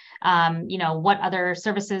terminations, what other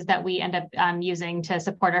services that we end up using to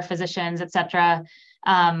support our physicians, et cetera.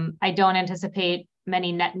 I don't anticipate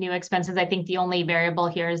many net new expenses. I think the only variable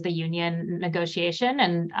here is the union negotiation.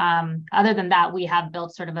 And other than that, we have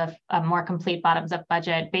built sort of a more complete bottoms up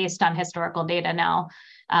budget based on historical data now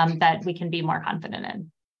that we can be more confident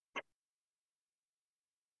in.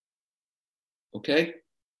 Okay,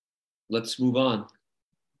 let's move on.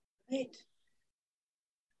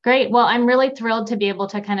 Great. Well, I'm really thrilled to be able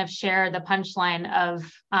to kind of share the punchline of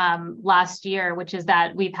last year, which is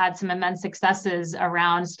that we've had some immense successes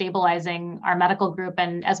around stabilizing our medical group.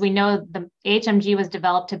 And as we know, the AHMG was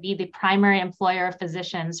developed to be the primary employer of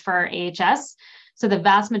physicians for AHS. So the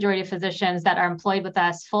vast majority of physicians that are employed with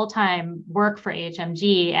us full-time work for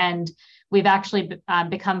AHMG, and we've actually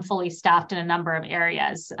become fully staffed in a number of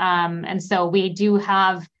areas. And so we do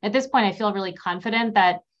have, at this point, I feel really confident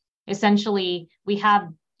that essentially we have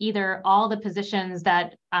either all the positions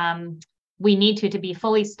that we need to be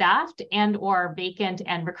fully staffed and or vacant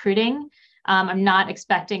and recruiting. I'm not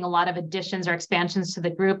expecting a lot of additions or expansions to the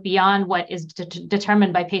group beyond what is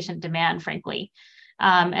determined by patient demand, frankly.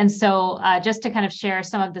 And so just to kind of share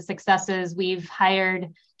some of the successes, we've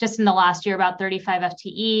hired just in the last year about 35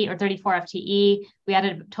 FTE or 34 FTE. We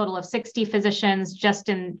added a total of 60 physicians just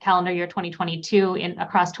in calendar year 2022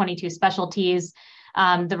 across 22 specialties.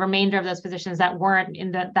 The remainder of those positions that weren't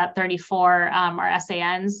in that 34 are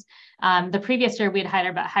SANs. The previous year, we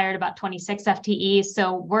had hired about 26 FTE.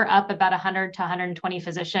 So we're up about 100 to 120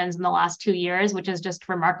 physicians in the last 2 years, which is just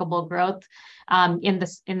remarkable growth in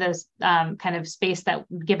this kind of space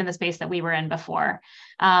given the space that we were in before.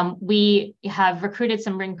 We have recruited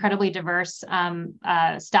some incredibly diverse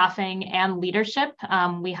staffing and leadership.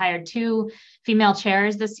 We hired 2 female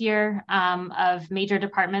chairs this year of major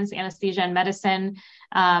departments, anesthesia and medicine.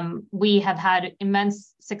 We have had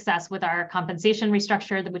immense success with our compensation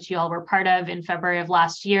restructure, which you all were part of in February of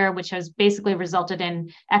last year, which has basically resulted in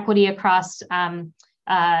equity across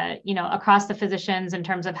across the physicians in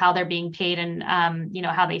terms of how they're being paid and,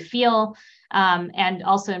 how they feel. And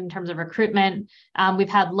also in terms of recruitment, we've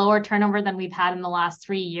had lower turnover than we've had in the last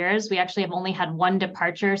 3 years. We actually have only had 1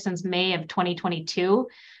 departure since May of 2022,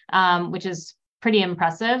 which is pretty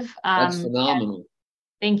impressive. That's phenomenal.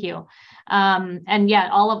 Thank you. And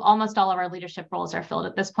yet almost all of our leadership roles are filled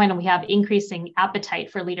at this point, and we have increasing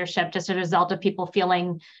appetite for leadership just as a result of people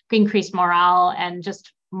feeling increased morale and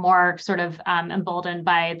just more sort of emboldened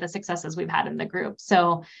by the successes we've had in the group.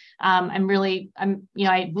 So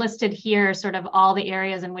I listed here sort of all the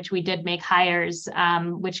areas in which we did make hires,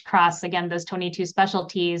 which cross, again, those 22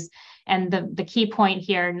 specialties. And the key point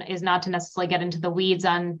here is not to necessarily get into the weeds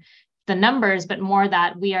on the numbers, but more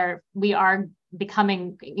that we are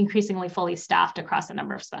becoming increasingly fully staffed across a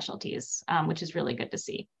number of specialties, which is really good to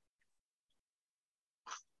see.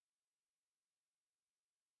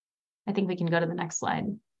 I think we can go to the next slide.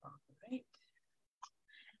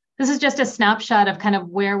 This is just a snapshot of kind of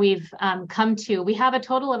where we've come to. We have a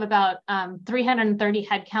total of about 330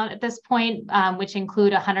 headcount at this point, which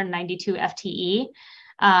include 192 FTE.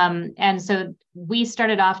 And so we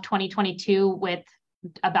started off 2022 with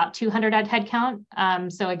about 200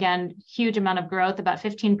 headcount. So again, huge amount of growth, about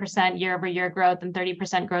 15% year-over-year growth and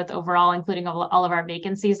 30% growth overall, including all of our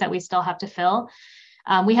vacancies that we still have to fill.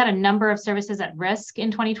 We had a number of services at risk in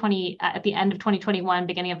 2020, at the end of 2021,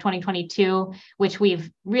 beginning of 2022, which we've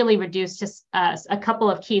really reduced to a couple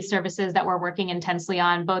of key services that we're working intensely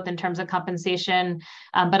on, both in terms of compensation,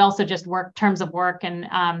 but also just terms of work.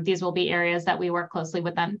 And these will be areas that we work closely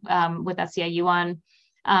with them, with SEIU on.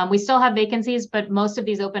 We still have vacancies, but most of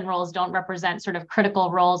these open roles don't represent sort of critical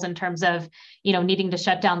roles in terms of, needing to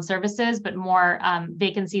shut down services, but more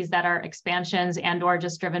vacancies that are expansions and or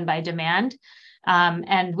just driven by demand.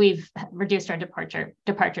 And we've reduced our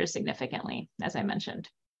departures significantly, as I mentioned.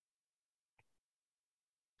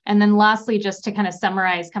 And then lastly, just to kind of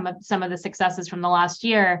summarize some of the successes from the last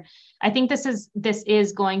year, I think this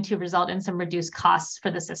is going to result in some reduced costs for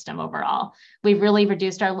the system overall. We've really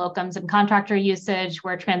reduced our locums and contractor usage.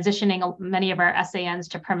 We're transitioning many of our SANs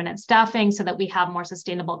to permanent staffing so that we have more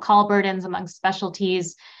sustainable call burdens among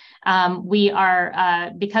specialties. We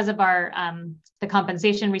are, because of the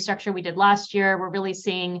compensation restructure we did last year, we're really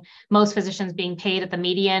seeing most physicians being paid at the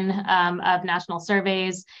median of national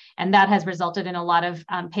surveys, and that has resulted in a lot of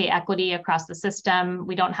pay equity across the system.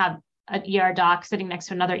 We don't have an ER doc sitting next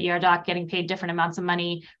to another ER doc getting paid different amounts of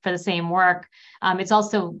money for the same work.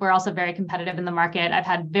 We're also very competitive in the market. I've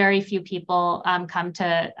had very few people come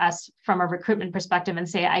to us from a recruitment perspective and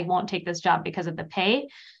say, I won't take this job because of the pay.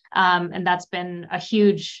 And that's been a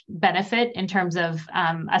huge benefit in terms of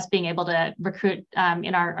us being able to recruit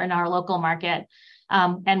in our local market.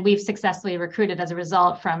 And we've successfully recruited as a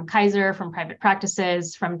result from Kaiser, from private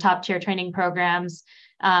practices, from top tier training programs,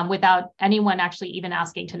 without anyone actually even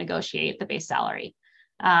asking to negotiate the base salary.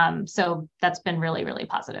 So that's been really, really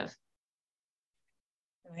positive.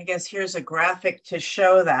 I guess here's a graphic to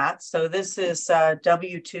show that. So this is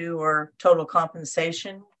W2 or total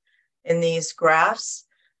compensation in these graphs.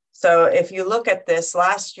 So if you look at this,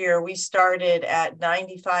 last year we started at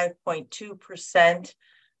 95.2%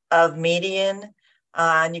 of median.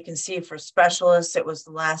 And you can see for specialists, it was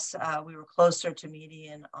less, we were closer to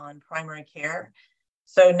median on primary care.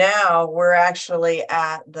 So now we're actually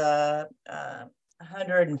at the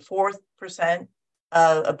 104%,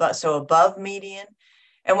 so above median.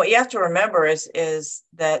 And what you have to remember is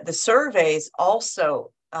that the surveys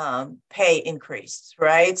also pay increased,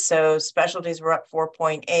 right? So specialties were up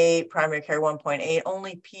 4.8, primary care 1.8,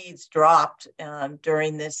 only peds dropped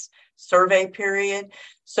during this survey period.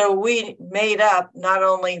 So we made up not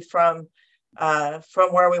only from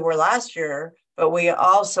where we were last year, but we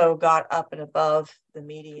also got up and above the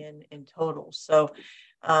median in total. So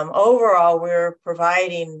overall, we're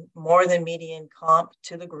providing more than median comp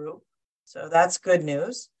to the group. So that's good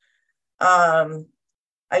news.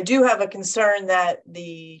 I do have a concern that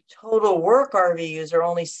the total work RVUs are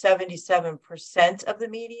only 77% of the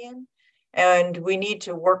median, and we need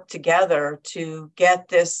to work together to get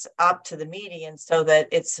this up to the median so that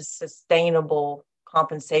it's a sustainable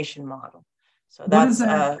compensation model. So that's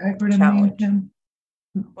a challenge.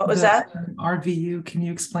 What was that? RVU, can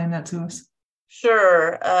you explain that to us?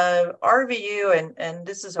 Sure. RVU, and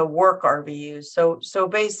this is a work RVU. So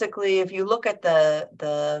basically, if you look at the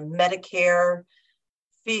Medicare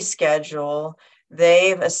fee schedule,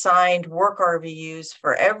 they've assigned work RVUs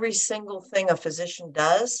for every single thing a physician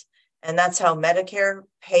does, and that's how Medicare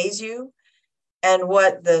pays you. And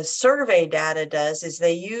what the survey data does is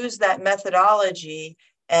they use that methodology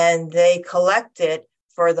and they collect it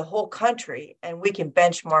for the whole country, and we can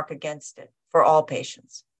benchmark against it for all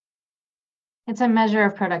patients. It's a measure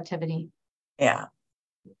of productivity. Yeah.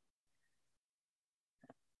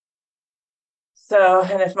 So,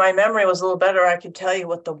 and if my memory was a little better, I could tell you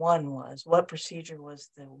what the one was. What procedure was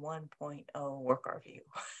the 1.0 work RVU?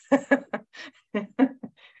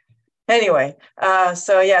 Anyway,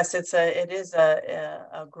 so yes, it is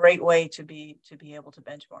a great way to be able to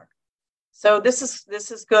benchmark. So this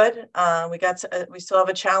is good. We still have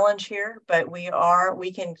a challenge here, but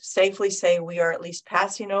we can safely say we are at least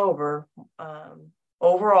passing over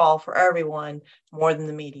overall for everyone more than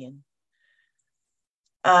the median.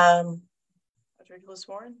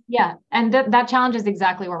 Warren? Yeah, and that challenge is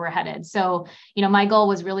exactly where we're headed. So, my goal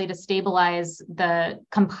was really to stabilize the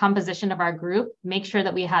composition of our group, make sure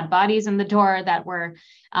that we had bodies in the door that were,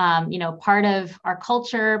 part of our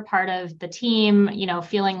culture, part of the team,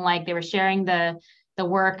 feeling like they were sharing the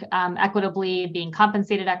work equitably, being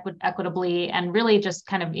compensated equitably, and really just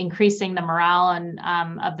kind of increasing the morale and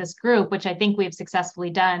of this group, which I think we've successfully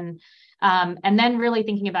done. And then really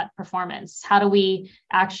thinking about performance. How do we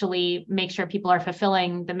actually make sure people are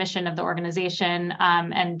fulfilling the mission of the organization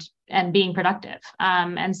and being productive?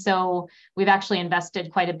 And so we've actually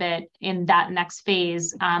invested quite a bit in that next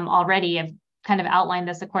phase already. I've kind of outlined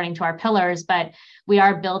this according to our pillars, but we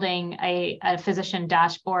are building a physician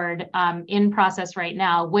dashboard in process right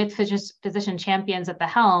now with physician champions at the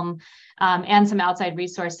helm and some outside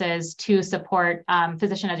resources to support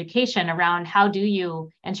physician education around how do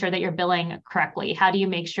you ensure that you're billing correctly? How do you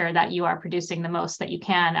make sure that you are producing the most that you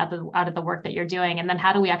can out of the work that you're doing? And then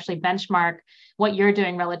how do we actually benchmark what you're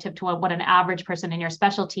doing relative to what an average person in your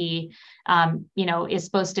specialty is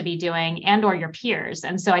supposed to be doing, and or your peers?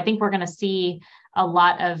 And so I think we're going to see a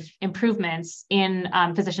lot of improvements in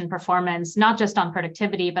physician performance, not just on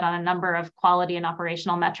productivity, but on a number of quality and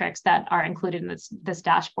operational metrics that are included in this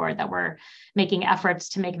dashboard that we're making efforts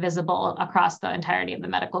to make visible across the entirety of the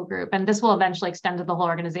medical group. And this will eventually extend to the whole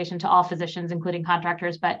organization, to all physicians, including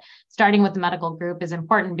contractors. But starting with the medical group is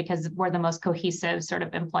important because we're the most cohesive sort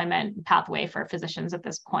of employment pathway for physicians at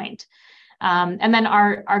this point. And then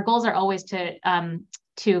our goals are always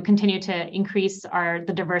to continue to increase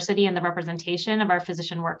the diversity and the representation of our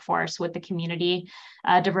physician workforce with the community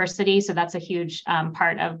diversity. So that's a huge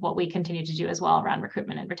part of what we continue to do as well around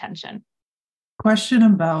recruitment and retention. Question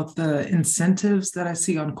about the incentives that I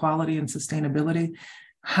see on quality and sustainability.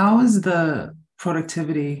 How is the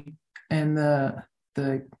productivity and the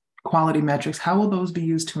quality metrics, how will those be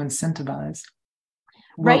used to incentivize?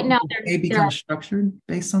 Right now, they become structured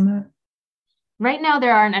based on that? Right now,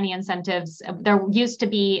 there aren't any incentives. There used to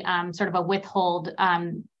be sort of a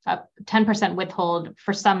 10% withhold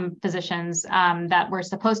for some physicians that were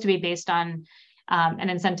supposed to be based on an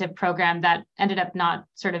incentive program that ended up not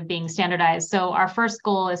sort of being standardized. So our first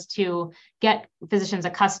goal is to get physicians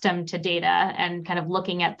accustomed to data and kind of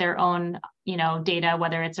looking at their own data,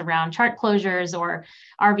 whether it's around chart closures or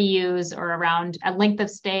RVUs or around a length of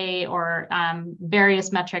stay or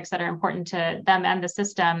various metrics that are important to them and the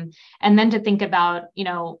system. And then to think about,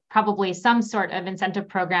 probably some sort of incentive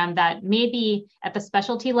program that maybe at the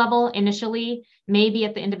specialty level initially, maybe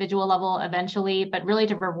at the individual level eventually, but really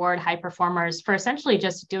to reward high performers for essentially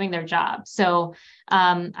just doing their job. So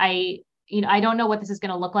I don't know what this is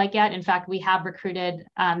going to look like yet. In fact, we have recruited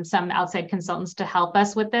some outside consultants to help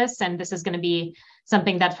us with this. And this is going to be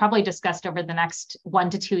something that's probably discussed over the next 1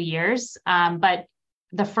 to 2 years. But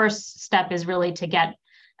the first step is really to get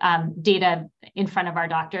data in front of our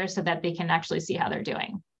doctors so that they can actually see how they're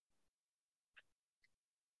doing.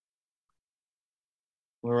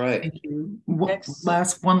 All right. Thank you. One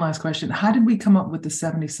last question. How did we come up with the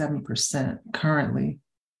 77% currently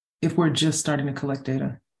if we're just starting to collect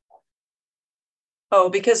data? Oh,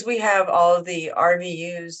 because we have all of the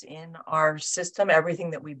RVUs in our system,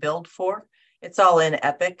 everything that we build for, it's all in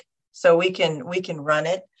Epic, so we can run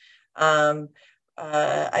it.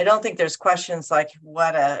 I don't think there's questions like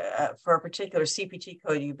what for a particular CPT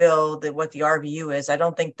code you build, what the RVU is. I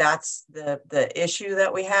don't think that's the issue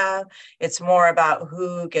that we have. It's more about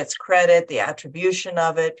who gets credit, the attribution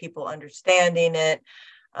of it, people understanding it,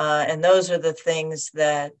 and those are the things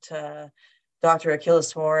that Dr.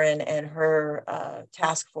 Achilles-Warren and her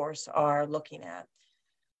task force are looking at.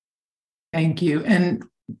 Thank you. And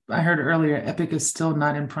I heard earlier, Epic is still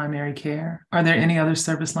not in primary care. Are there any other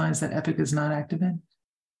service lines that Epic is not active in?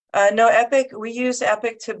 No, Epic, we use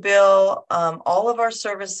Epic to bill all of our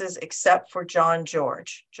services except for John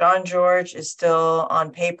George. John George is still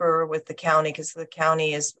on paper with the county because the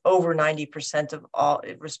county is over 90% of all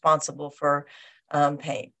responsible for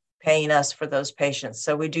paying us for those patients.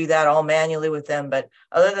 So we do that all manually with them. But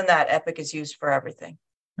other than that, Epic is used for everything.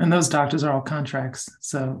 And those doctors are all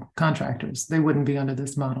contractors. They wouldn't be under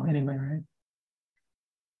this model anyway, right?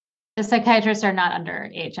 The psychiatrists are not under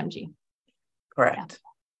AHMG. Correct.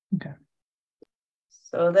 Yeah. Okay.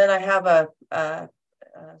 So then I have a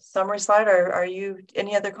summary slide. Are you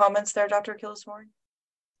any other comments there, Dr. Killisworn?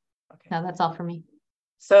 Okay. No, that's all for me.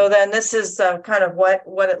 So then this is kind of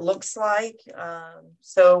what it looks like.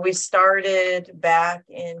 So we started back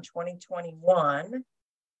in 2021,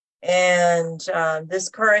 and this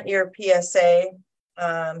current year PSA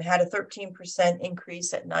had a 13%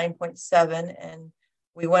 increase at 9.7, and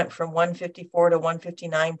we went from 154 to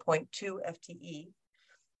 159.2 FTE.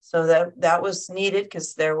 So that was needed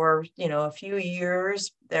because there were, a few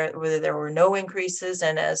years there were no increases.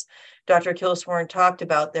 And as Dr. Killisworn talked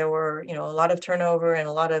about, there were, a lot of turnover and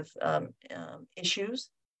a lot of issues.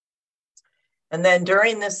 And then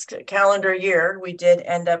during this calendar year, we did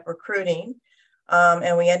end up recruiting,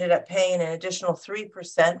 and we ended up paying an additional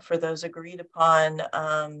 3% for those agreed upon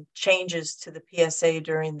changes to the PSA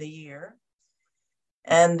during the year.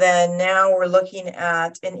 And then now we're looking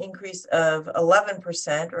at an increase of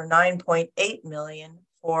 11% or 9.8 million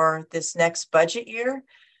for this next budget year.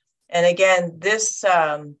 And again, this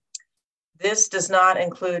does not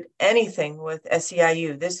include anything with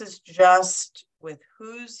SEIU. This is just with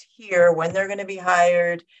who's here, when they're going to be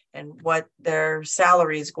hired, and what their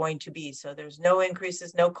salary is going to be. So there's no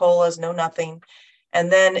increases, no COLAs, no nothing.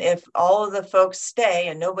 And then if all of the folks stay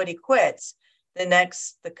and nobody quits, the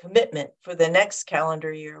commitment for the next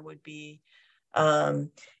calendar year would be an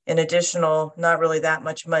additional, not really that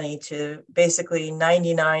much money, to basically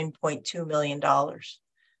 $99.2 million.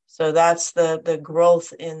 So that's the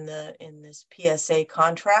growth in this PSA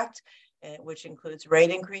contract, which includes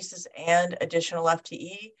rate increases and additional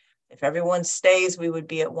FTE. If everyone stays, we would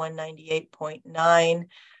be at 198.9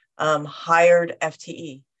 hired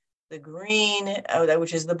FTE. The green,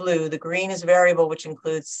 which is the blue, the green is variable, which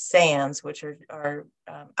includes SANs, which are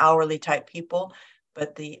hourly type people,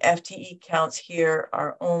 but the FTE counts here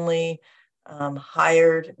are only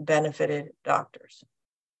hired benefited doctors.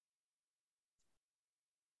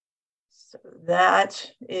 So that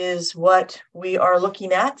is what we are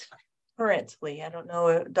looking at currently. I don't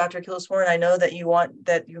know, Dr. Killisworn, I know that you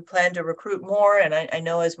plan to recruit more, and I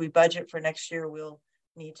know as we budget for next year, we'll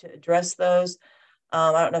need to address those.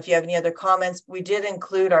 I don't know if you have any other comments. We did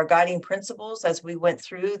include our guiding principles as we went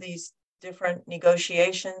through these different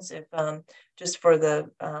negotiations, if just for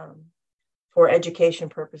for education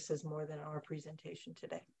purposes more than our presentation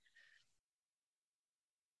today.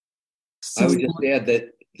 I would just add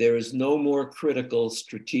that there is no more critical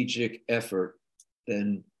strategic effort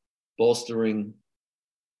than bolstering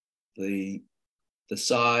the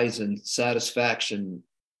size and satisfaction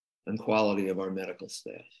and quality of our medical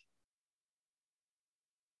staff.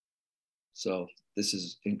 So this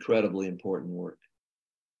is incredibly important work.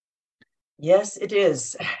 Yes, it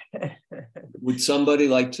is. Would somebody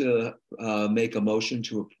like to make a motion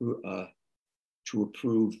to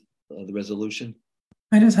approve the resolution?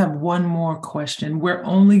 I just have one more question. We're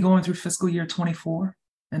only going through fiscal year 24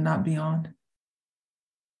 and not beyond?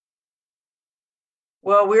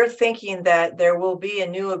 Well, we're thinking that there will be a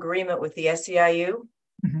new agreement with the SEIU,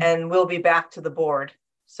 and we'll be back to the board.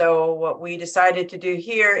 So what we decided to do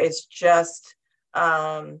here is just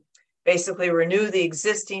basically renew the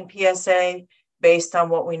existing PSA based on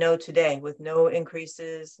what we know today, with no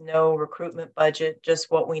increases, no recruitment budget, just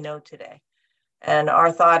what we know today. And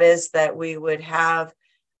our thought is that we would have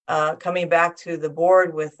coming back to the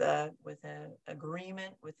board with an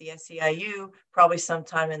agreement with the SEIU probably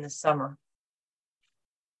sometime in the summer.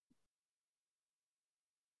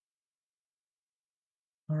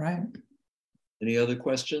 All right. Any other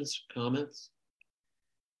questions, comments?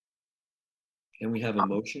 Can we have a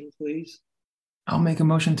motion, please? I'll make a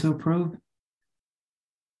motion to approve.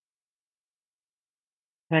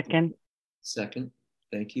 Second. Second,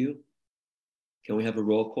 thank you. Can we have a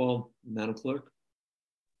roll call, Madam Clerk?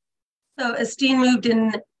 So Esteen moved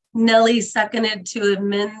and Nelly seconded to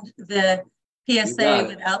amend the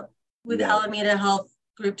PSA with Alameda Health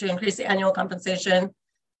Group to increase the annual compensation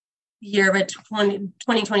year by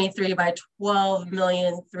 2023 by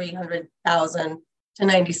 12,300,000 to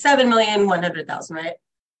 97,100,000, right?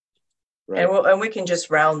 Right. And we can just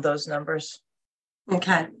round those numbers.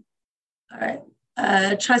 Okay. All right.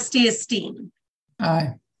 Trustee Esteen.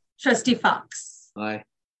 Aye. Trustee Fox. Aye.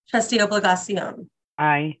 Trustee Obligacion.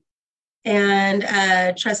 Aye. And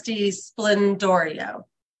Trustee Splendorio.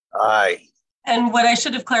 Aye. And what I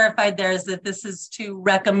should have clarified there is that this is to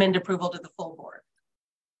recommend approval to the full board.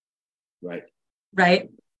 Right.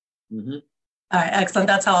 Right? Mm-hmm. All right, excellent.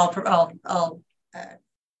 That's how I'll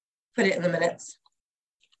put it in the minutes.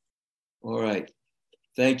 All right.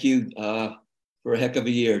 Thank you for a heck of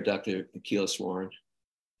a year, Dr. Keelis-Warren.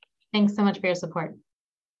 Thanks so much for your support.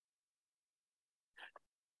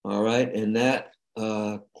 All right, and that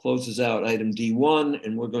closes out item D1,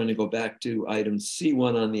 and we're going to go back to item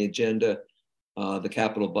C1 on the agenda, the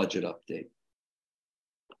capital budget update.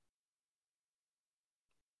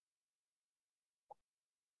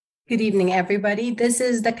 Good evening, everybody. This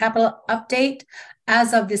is the capital update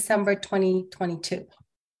as of December 2022.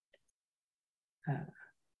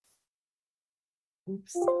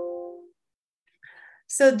 Oops.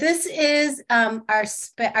 So this is our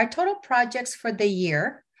total projects for the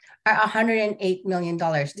year are $108 million.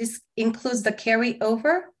 This includes the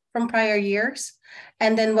carryover from prior years.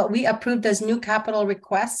 And then what we approved as new capital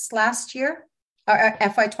requests last year, our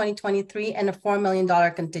FY 2023, and a $4 million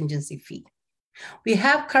contingency fee. We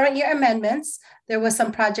have current year amendments. There were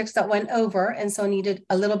some projects that went over and so needed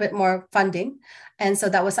a little bit more funding. And so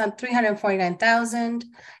that was on $349,000.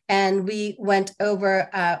 And we went over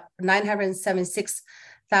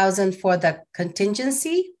 $976,000 for the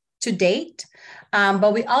contingency to date.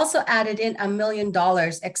 But we also added in $1 million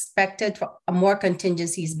expected for more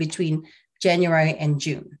contingencies between January and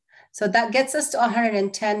June. So that gets us to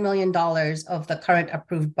 $110 million of the current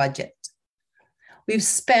approved budget. We've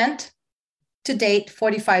spent to date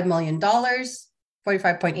 $45 million,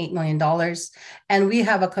 $45.8 million, and we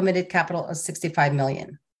have a committed capital of $65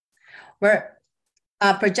 million. Where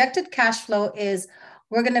projected cash flow is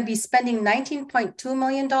we're going to be spending $19.2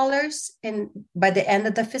 million by the end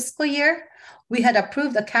of the fiscal year. We had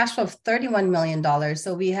approved a cash flow of $31 million,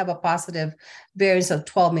 so we have a positive variance of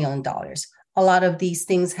 $12 million. A lot of these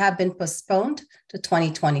things have been postponed to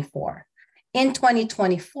 2024. In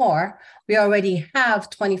 2024, we already have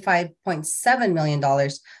 $25.7 million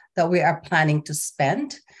that we are planning to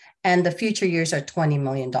spend, and the future years are $20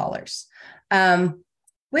 million. Can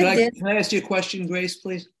I ask you a question, Grace,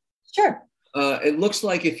 please? Sure. It looks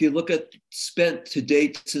like if you look at spent to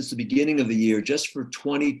date since the beginning of the year, just for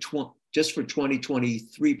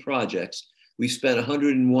 2023 projects, we spent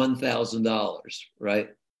 $101,000, right?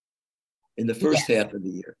 In the first half of the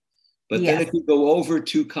year. But then if you go over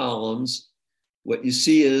 2 columns, what you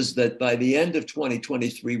see is that by the end of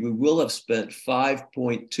 2023, we will have spent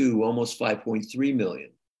 5.2, almost 5.3 million.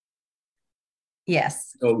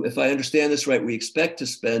 Yes. So if I understand this right, we expect to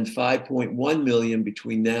spend 5.1 million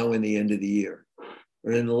between now and the end of the year,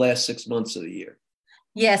 or in the last 6 months of the year.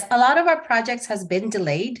 Yes, a lot of our projects has been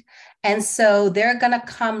delayed. And so they're going to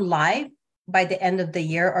come live by the end of the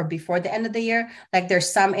year or before the end of the year. Like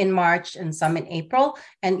there's some in March and some in April,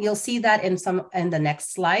 and you'll see that in the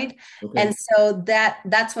next slide. Okay. And so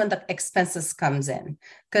that's when the expenses comes in,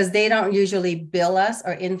 because they don't usually bill us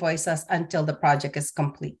or invoice us until the project is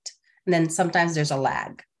complete. And then sometimes there's a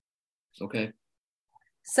lag. Okay.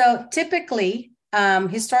 So typically,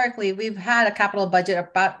 historically, we've had a capital budget of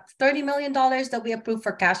about $30 million that we approve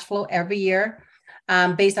for cash flow every year,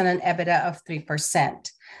 based on an EBITDA of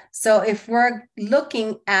 3%. So if we're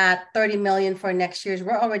looking at 30 million for next year,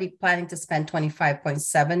 we're already planning to spend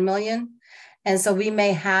 25.7 million. And so we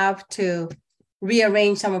may have to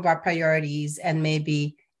rearrange some of our priorities, and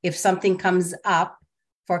maybe if something comes up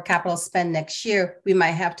for capital spend next year, we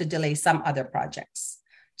might have to delay some other projects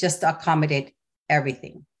just to accommodate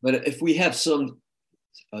everything. But if we have some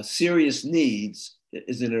serious needs,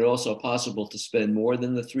 isn't it also possible to spend more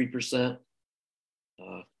than the 3%?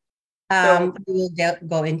 We'll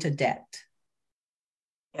go into debt.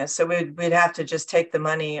 Yeah, so we'd have to just take the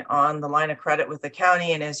money on the line of credit with the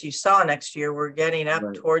county. And as you saw next year, we're getting up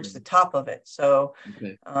towards the top of it. So,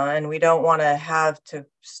 and we don't want to have to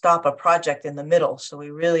stop a project in the middle. So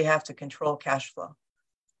we really have to control cash flow.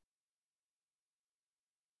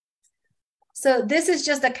 So this is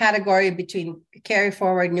just a category between carry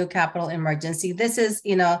forward, new capital, emergency. This is,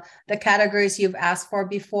 the categories you've asked for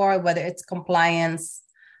before, whether it's compliance,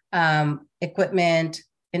 equipment,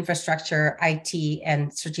 infrastructure, IT,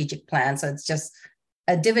 and strategic plan. So it's just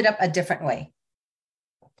divvied up a different way.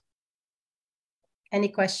 Any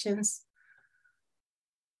questions?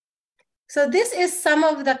 So this is some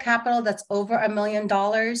of the capital that's over $1 million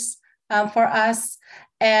for us.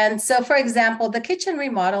 And so, for example, the kitchen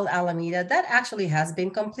remodel Alameda, that actually has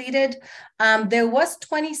been completed. There was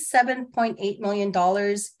 $27.8 million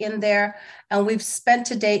in there, and we've spent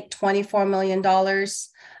to date $24 million.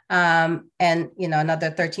 And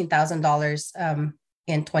another $13,000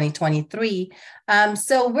 in 2023.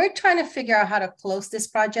 So we're trying to figure out how to close this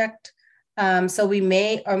project. So we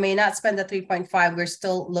may or may not spend the 3.5. We're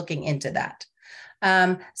still looking into that.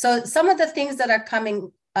 So some of the things that are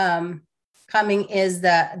coming is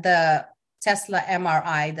the Tesla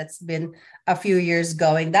MRI that's been a few years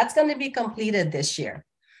going. That's going to be completed this year.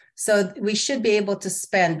 So we should be able to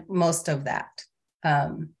spend most of that.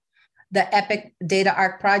 The Epic Data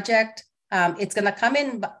Arc project, it's going to come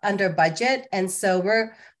in under budget. And so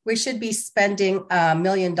we should be spending $1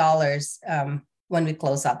 million when we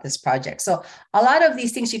close out this project. So a lot of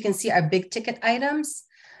these things you can see are big ticket items.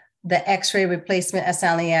 The X-ray replacement at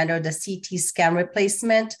San Leandro, the CT scan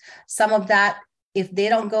replacement, some of that, if they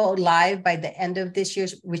don't go live by the end of this year,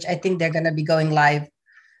 which I think they're going to be going live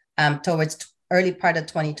towards early part of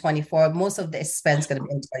 2024, most of the expense is going to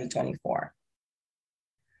be in 2024.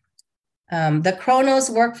 The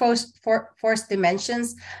Kronos workforce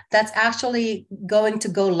dimensions, that's actually going to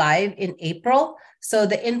go live in April. So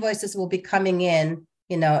the invoices will be coming in,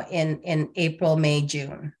 in April, May,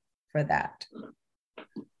 June for that.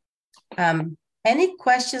 Any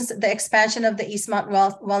questions? The expansion of the Eastmont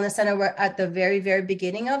Wellness Center, we're at the very, very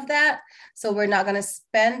beginning of that. So we're not going to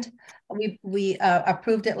spend, we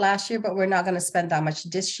approved it last year, but we're not going to spend that much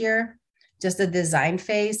this year, just the design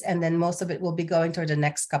phase. And then most of it will be going toward the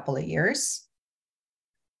next couple of years.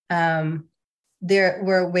 We're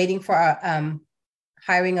waiting for our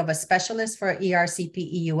hiring of a specialist for ERCP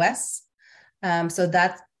EUS. So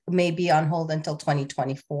that may be on hold until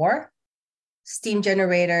 2024. Steam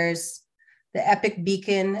generators, the Epic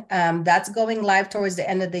Beacon, that's going live towards the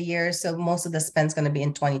end of the year. So most of the spend's going to be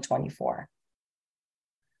in 2024.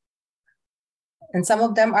 And some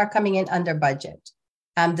of them are coming in under budget.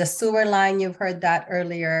 The sewer line, you've heard that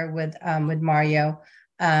earlier with Mario.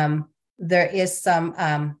 There is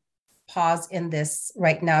some pause in this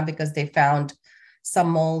right now because they found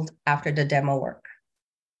some mold after the demo work.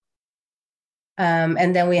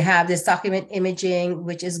 And then we have this document imaging,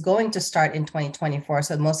 which is going to start in 2024.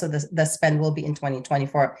 So most of the spend will be in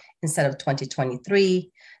 2024 instead of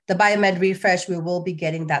 2023. The biomed refresh, we will be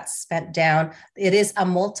getting that spent down. It is a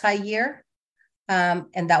multi-year,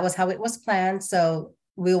 and that was how it was planned. So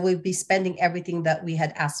we will be spending everything that we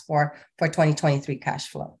had asked for 2023 cash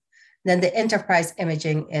flow. Then the enterprise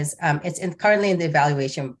imaging is currently in the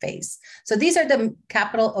evaluation phase. So these are the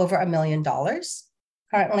capital over $1 million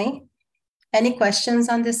currently. Any questions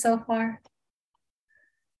on this so far?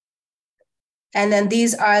 And then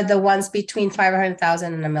these are the ones between $500,000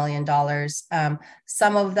 and $1 million.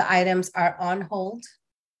 Some of the items are on hold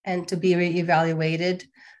and to be reevaluated.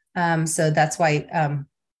 So that's why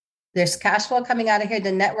there's cash flow coming out of here.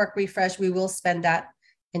 The network refresh, we will spend that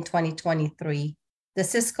in 2023. The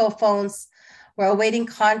Cisco phones, we're awaiting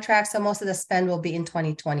contracts, so most of the spend will be in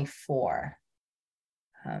 2024.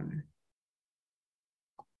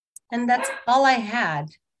 And that's all I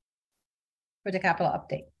had for the capital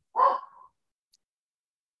update.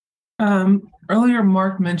 Earlier,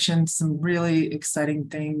 Mark mentioned some really exciting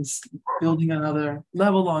things, building another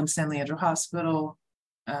level on San Leandro Hospital.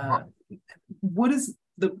 What is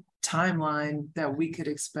the timeline that we could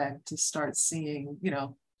expect to start seeing?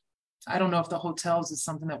 I don't know if the hotels is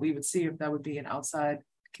something that we would see, if that would be an outside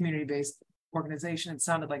community-based organization. It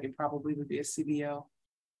sounded like it probably would be a CBO.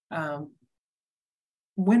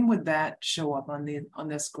 When would that show up on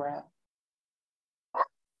this graph?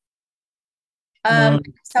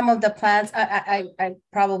 Some of the plans, I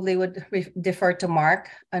probably would defer to Mark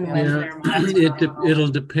on when. It'll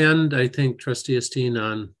depend, I think, Trustee Esteen,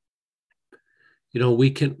 on,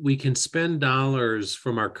 we can spend dollars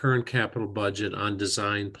from our current capital budget on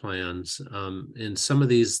design plans. And some of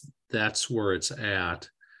these, that's where it's at.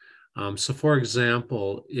 So for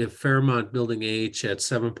example, if Fairmont Building H at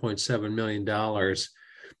 $7.7 million,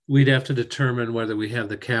 we'd have to determine whether we have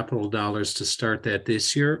the capital dollars to start that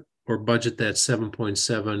this year or budget that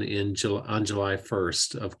 7.7 on July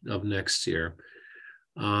 1st of next year.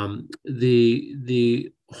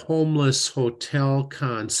 The homeless hotel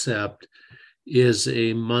concept is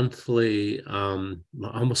a monthly,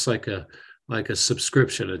 almost like a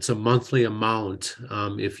subscription. It's a monthly amount,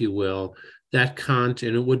 if you will. And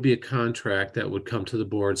it would be a contract that would come to the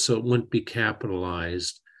board, so it wouldn't be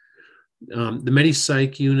capitalized. The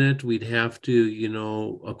Medi-Psych unit, we'd have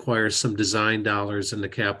to, acquire some design dollars in the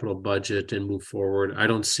capital budget and move forward. I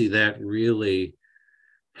don't see that really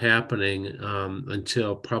happening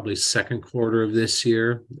until probably second quarter of this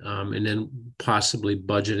year, and then possibly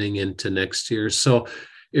budgeting into next year. So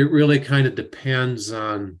it really kind of depends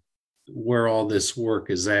on where all this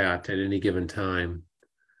work is at any given time.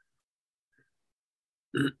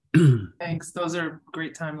 Thanks. Those are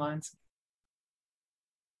great timelines.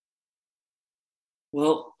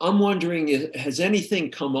 Well, I'm wondering, has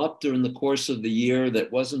anything come up during the course of the year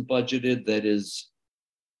that wasn't budgeted that is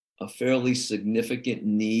a fairly significant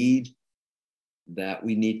need that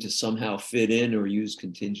we need to somehow fit in or use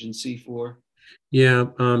contingency for? Yeah,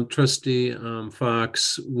 Trustee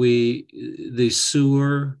Fox, the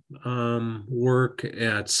sewer work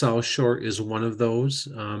at South Shore is one of those.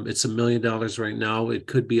 It's $1 million right now. It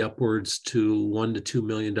could be upwards to $1 to $2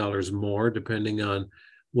 million more, depending on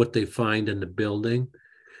what they find in the building.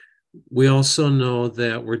 We also know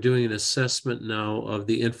that we're doing an assessment now of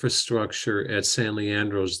the infrastructure at San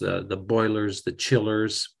Leandro's, the boilers, the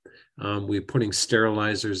chillers. We're putting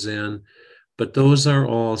sterilizers in. But those are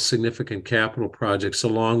all significant capital projects,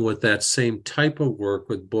 along with that same type of work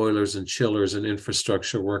with boilers and chillers and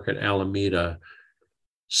infrastructure work at Alameda.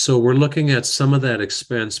 So we're looking at some of that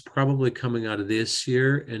expense probably coming out of this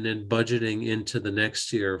year and then budgeting into the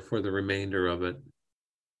next year for the remainder of it.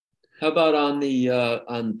 How about on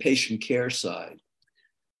the patient care side?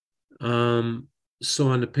 So on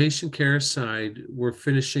the patient care side, we're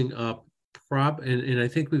finishing up and I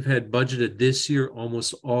think we've had budgeted this year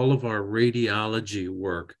almost all of our radiology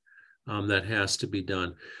work that has to be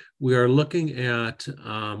done. We are looking at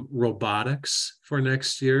robotics for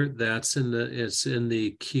next year. It's in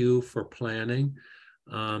the queue for planning.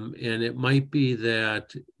 And it might be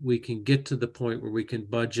that we can get to the point where we can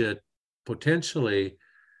budget potentially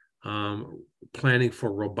planning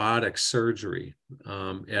for robotic surgery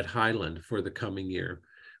at Highland for the coming year,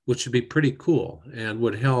 which would be pretty cool and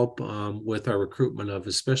would help with our recruitment of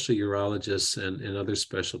especially urologists and other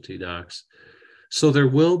specialty docs. So there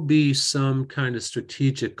will be some kind of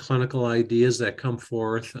strategic clinical ideas that come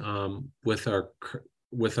forth with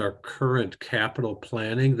our current capital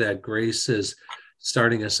planning that Grace is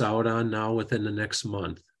starting us out on now within the next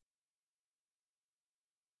month.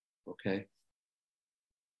 Okay.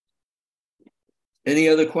 Any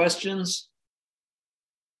other questions?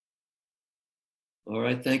 All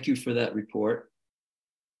right, thank you for that report.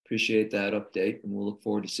 Appreciate that update, and we'll look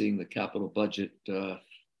forward to seeing the capital budget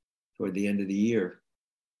toward the end of the year.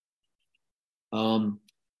 The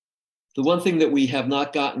one thing that we have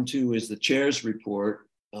not gotten to is the chair's report.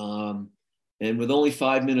 And with only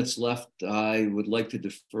 5 minutes left, I would like to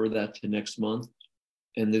defer that to next month.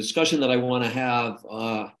 And the discussion that I want to have,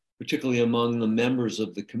 particularly among the members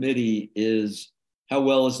of the committee, is how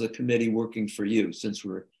well is the committee working for you, since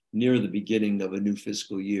we're near the beginning of a new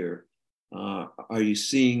fiscal year? Are you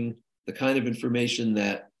seeing the kind of information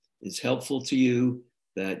that is helpful to you,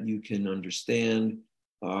 that you can understand?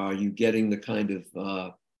 Are you getting the kind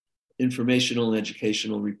of informational and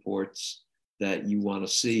educational reports that you want to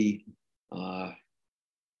see?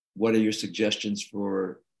 What are your suggestions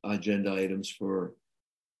for agenda items for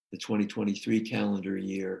the 2023 calendar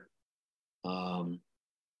year?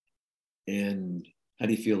 And how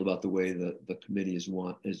do you feel about the way that the committee is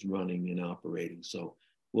running and operating? So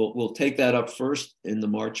we'll take that up first in the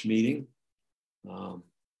March meeting.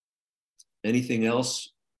 Anything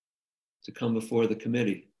else to come before the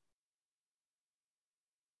committee?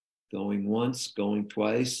 Going once, going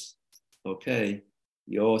twice. Okay,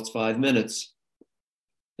 you owe us 5 minutes.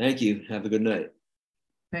 Thank you. Have a good night.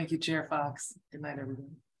 Thank you, Chair Fox. Good night,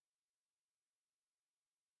 everyone.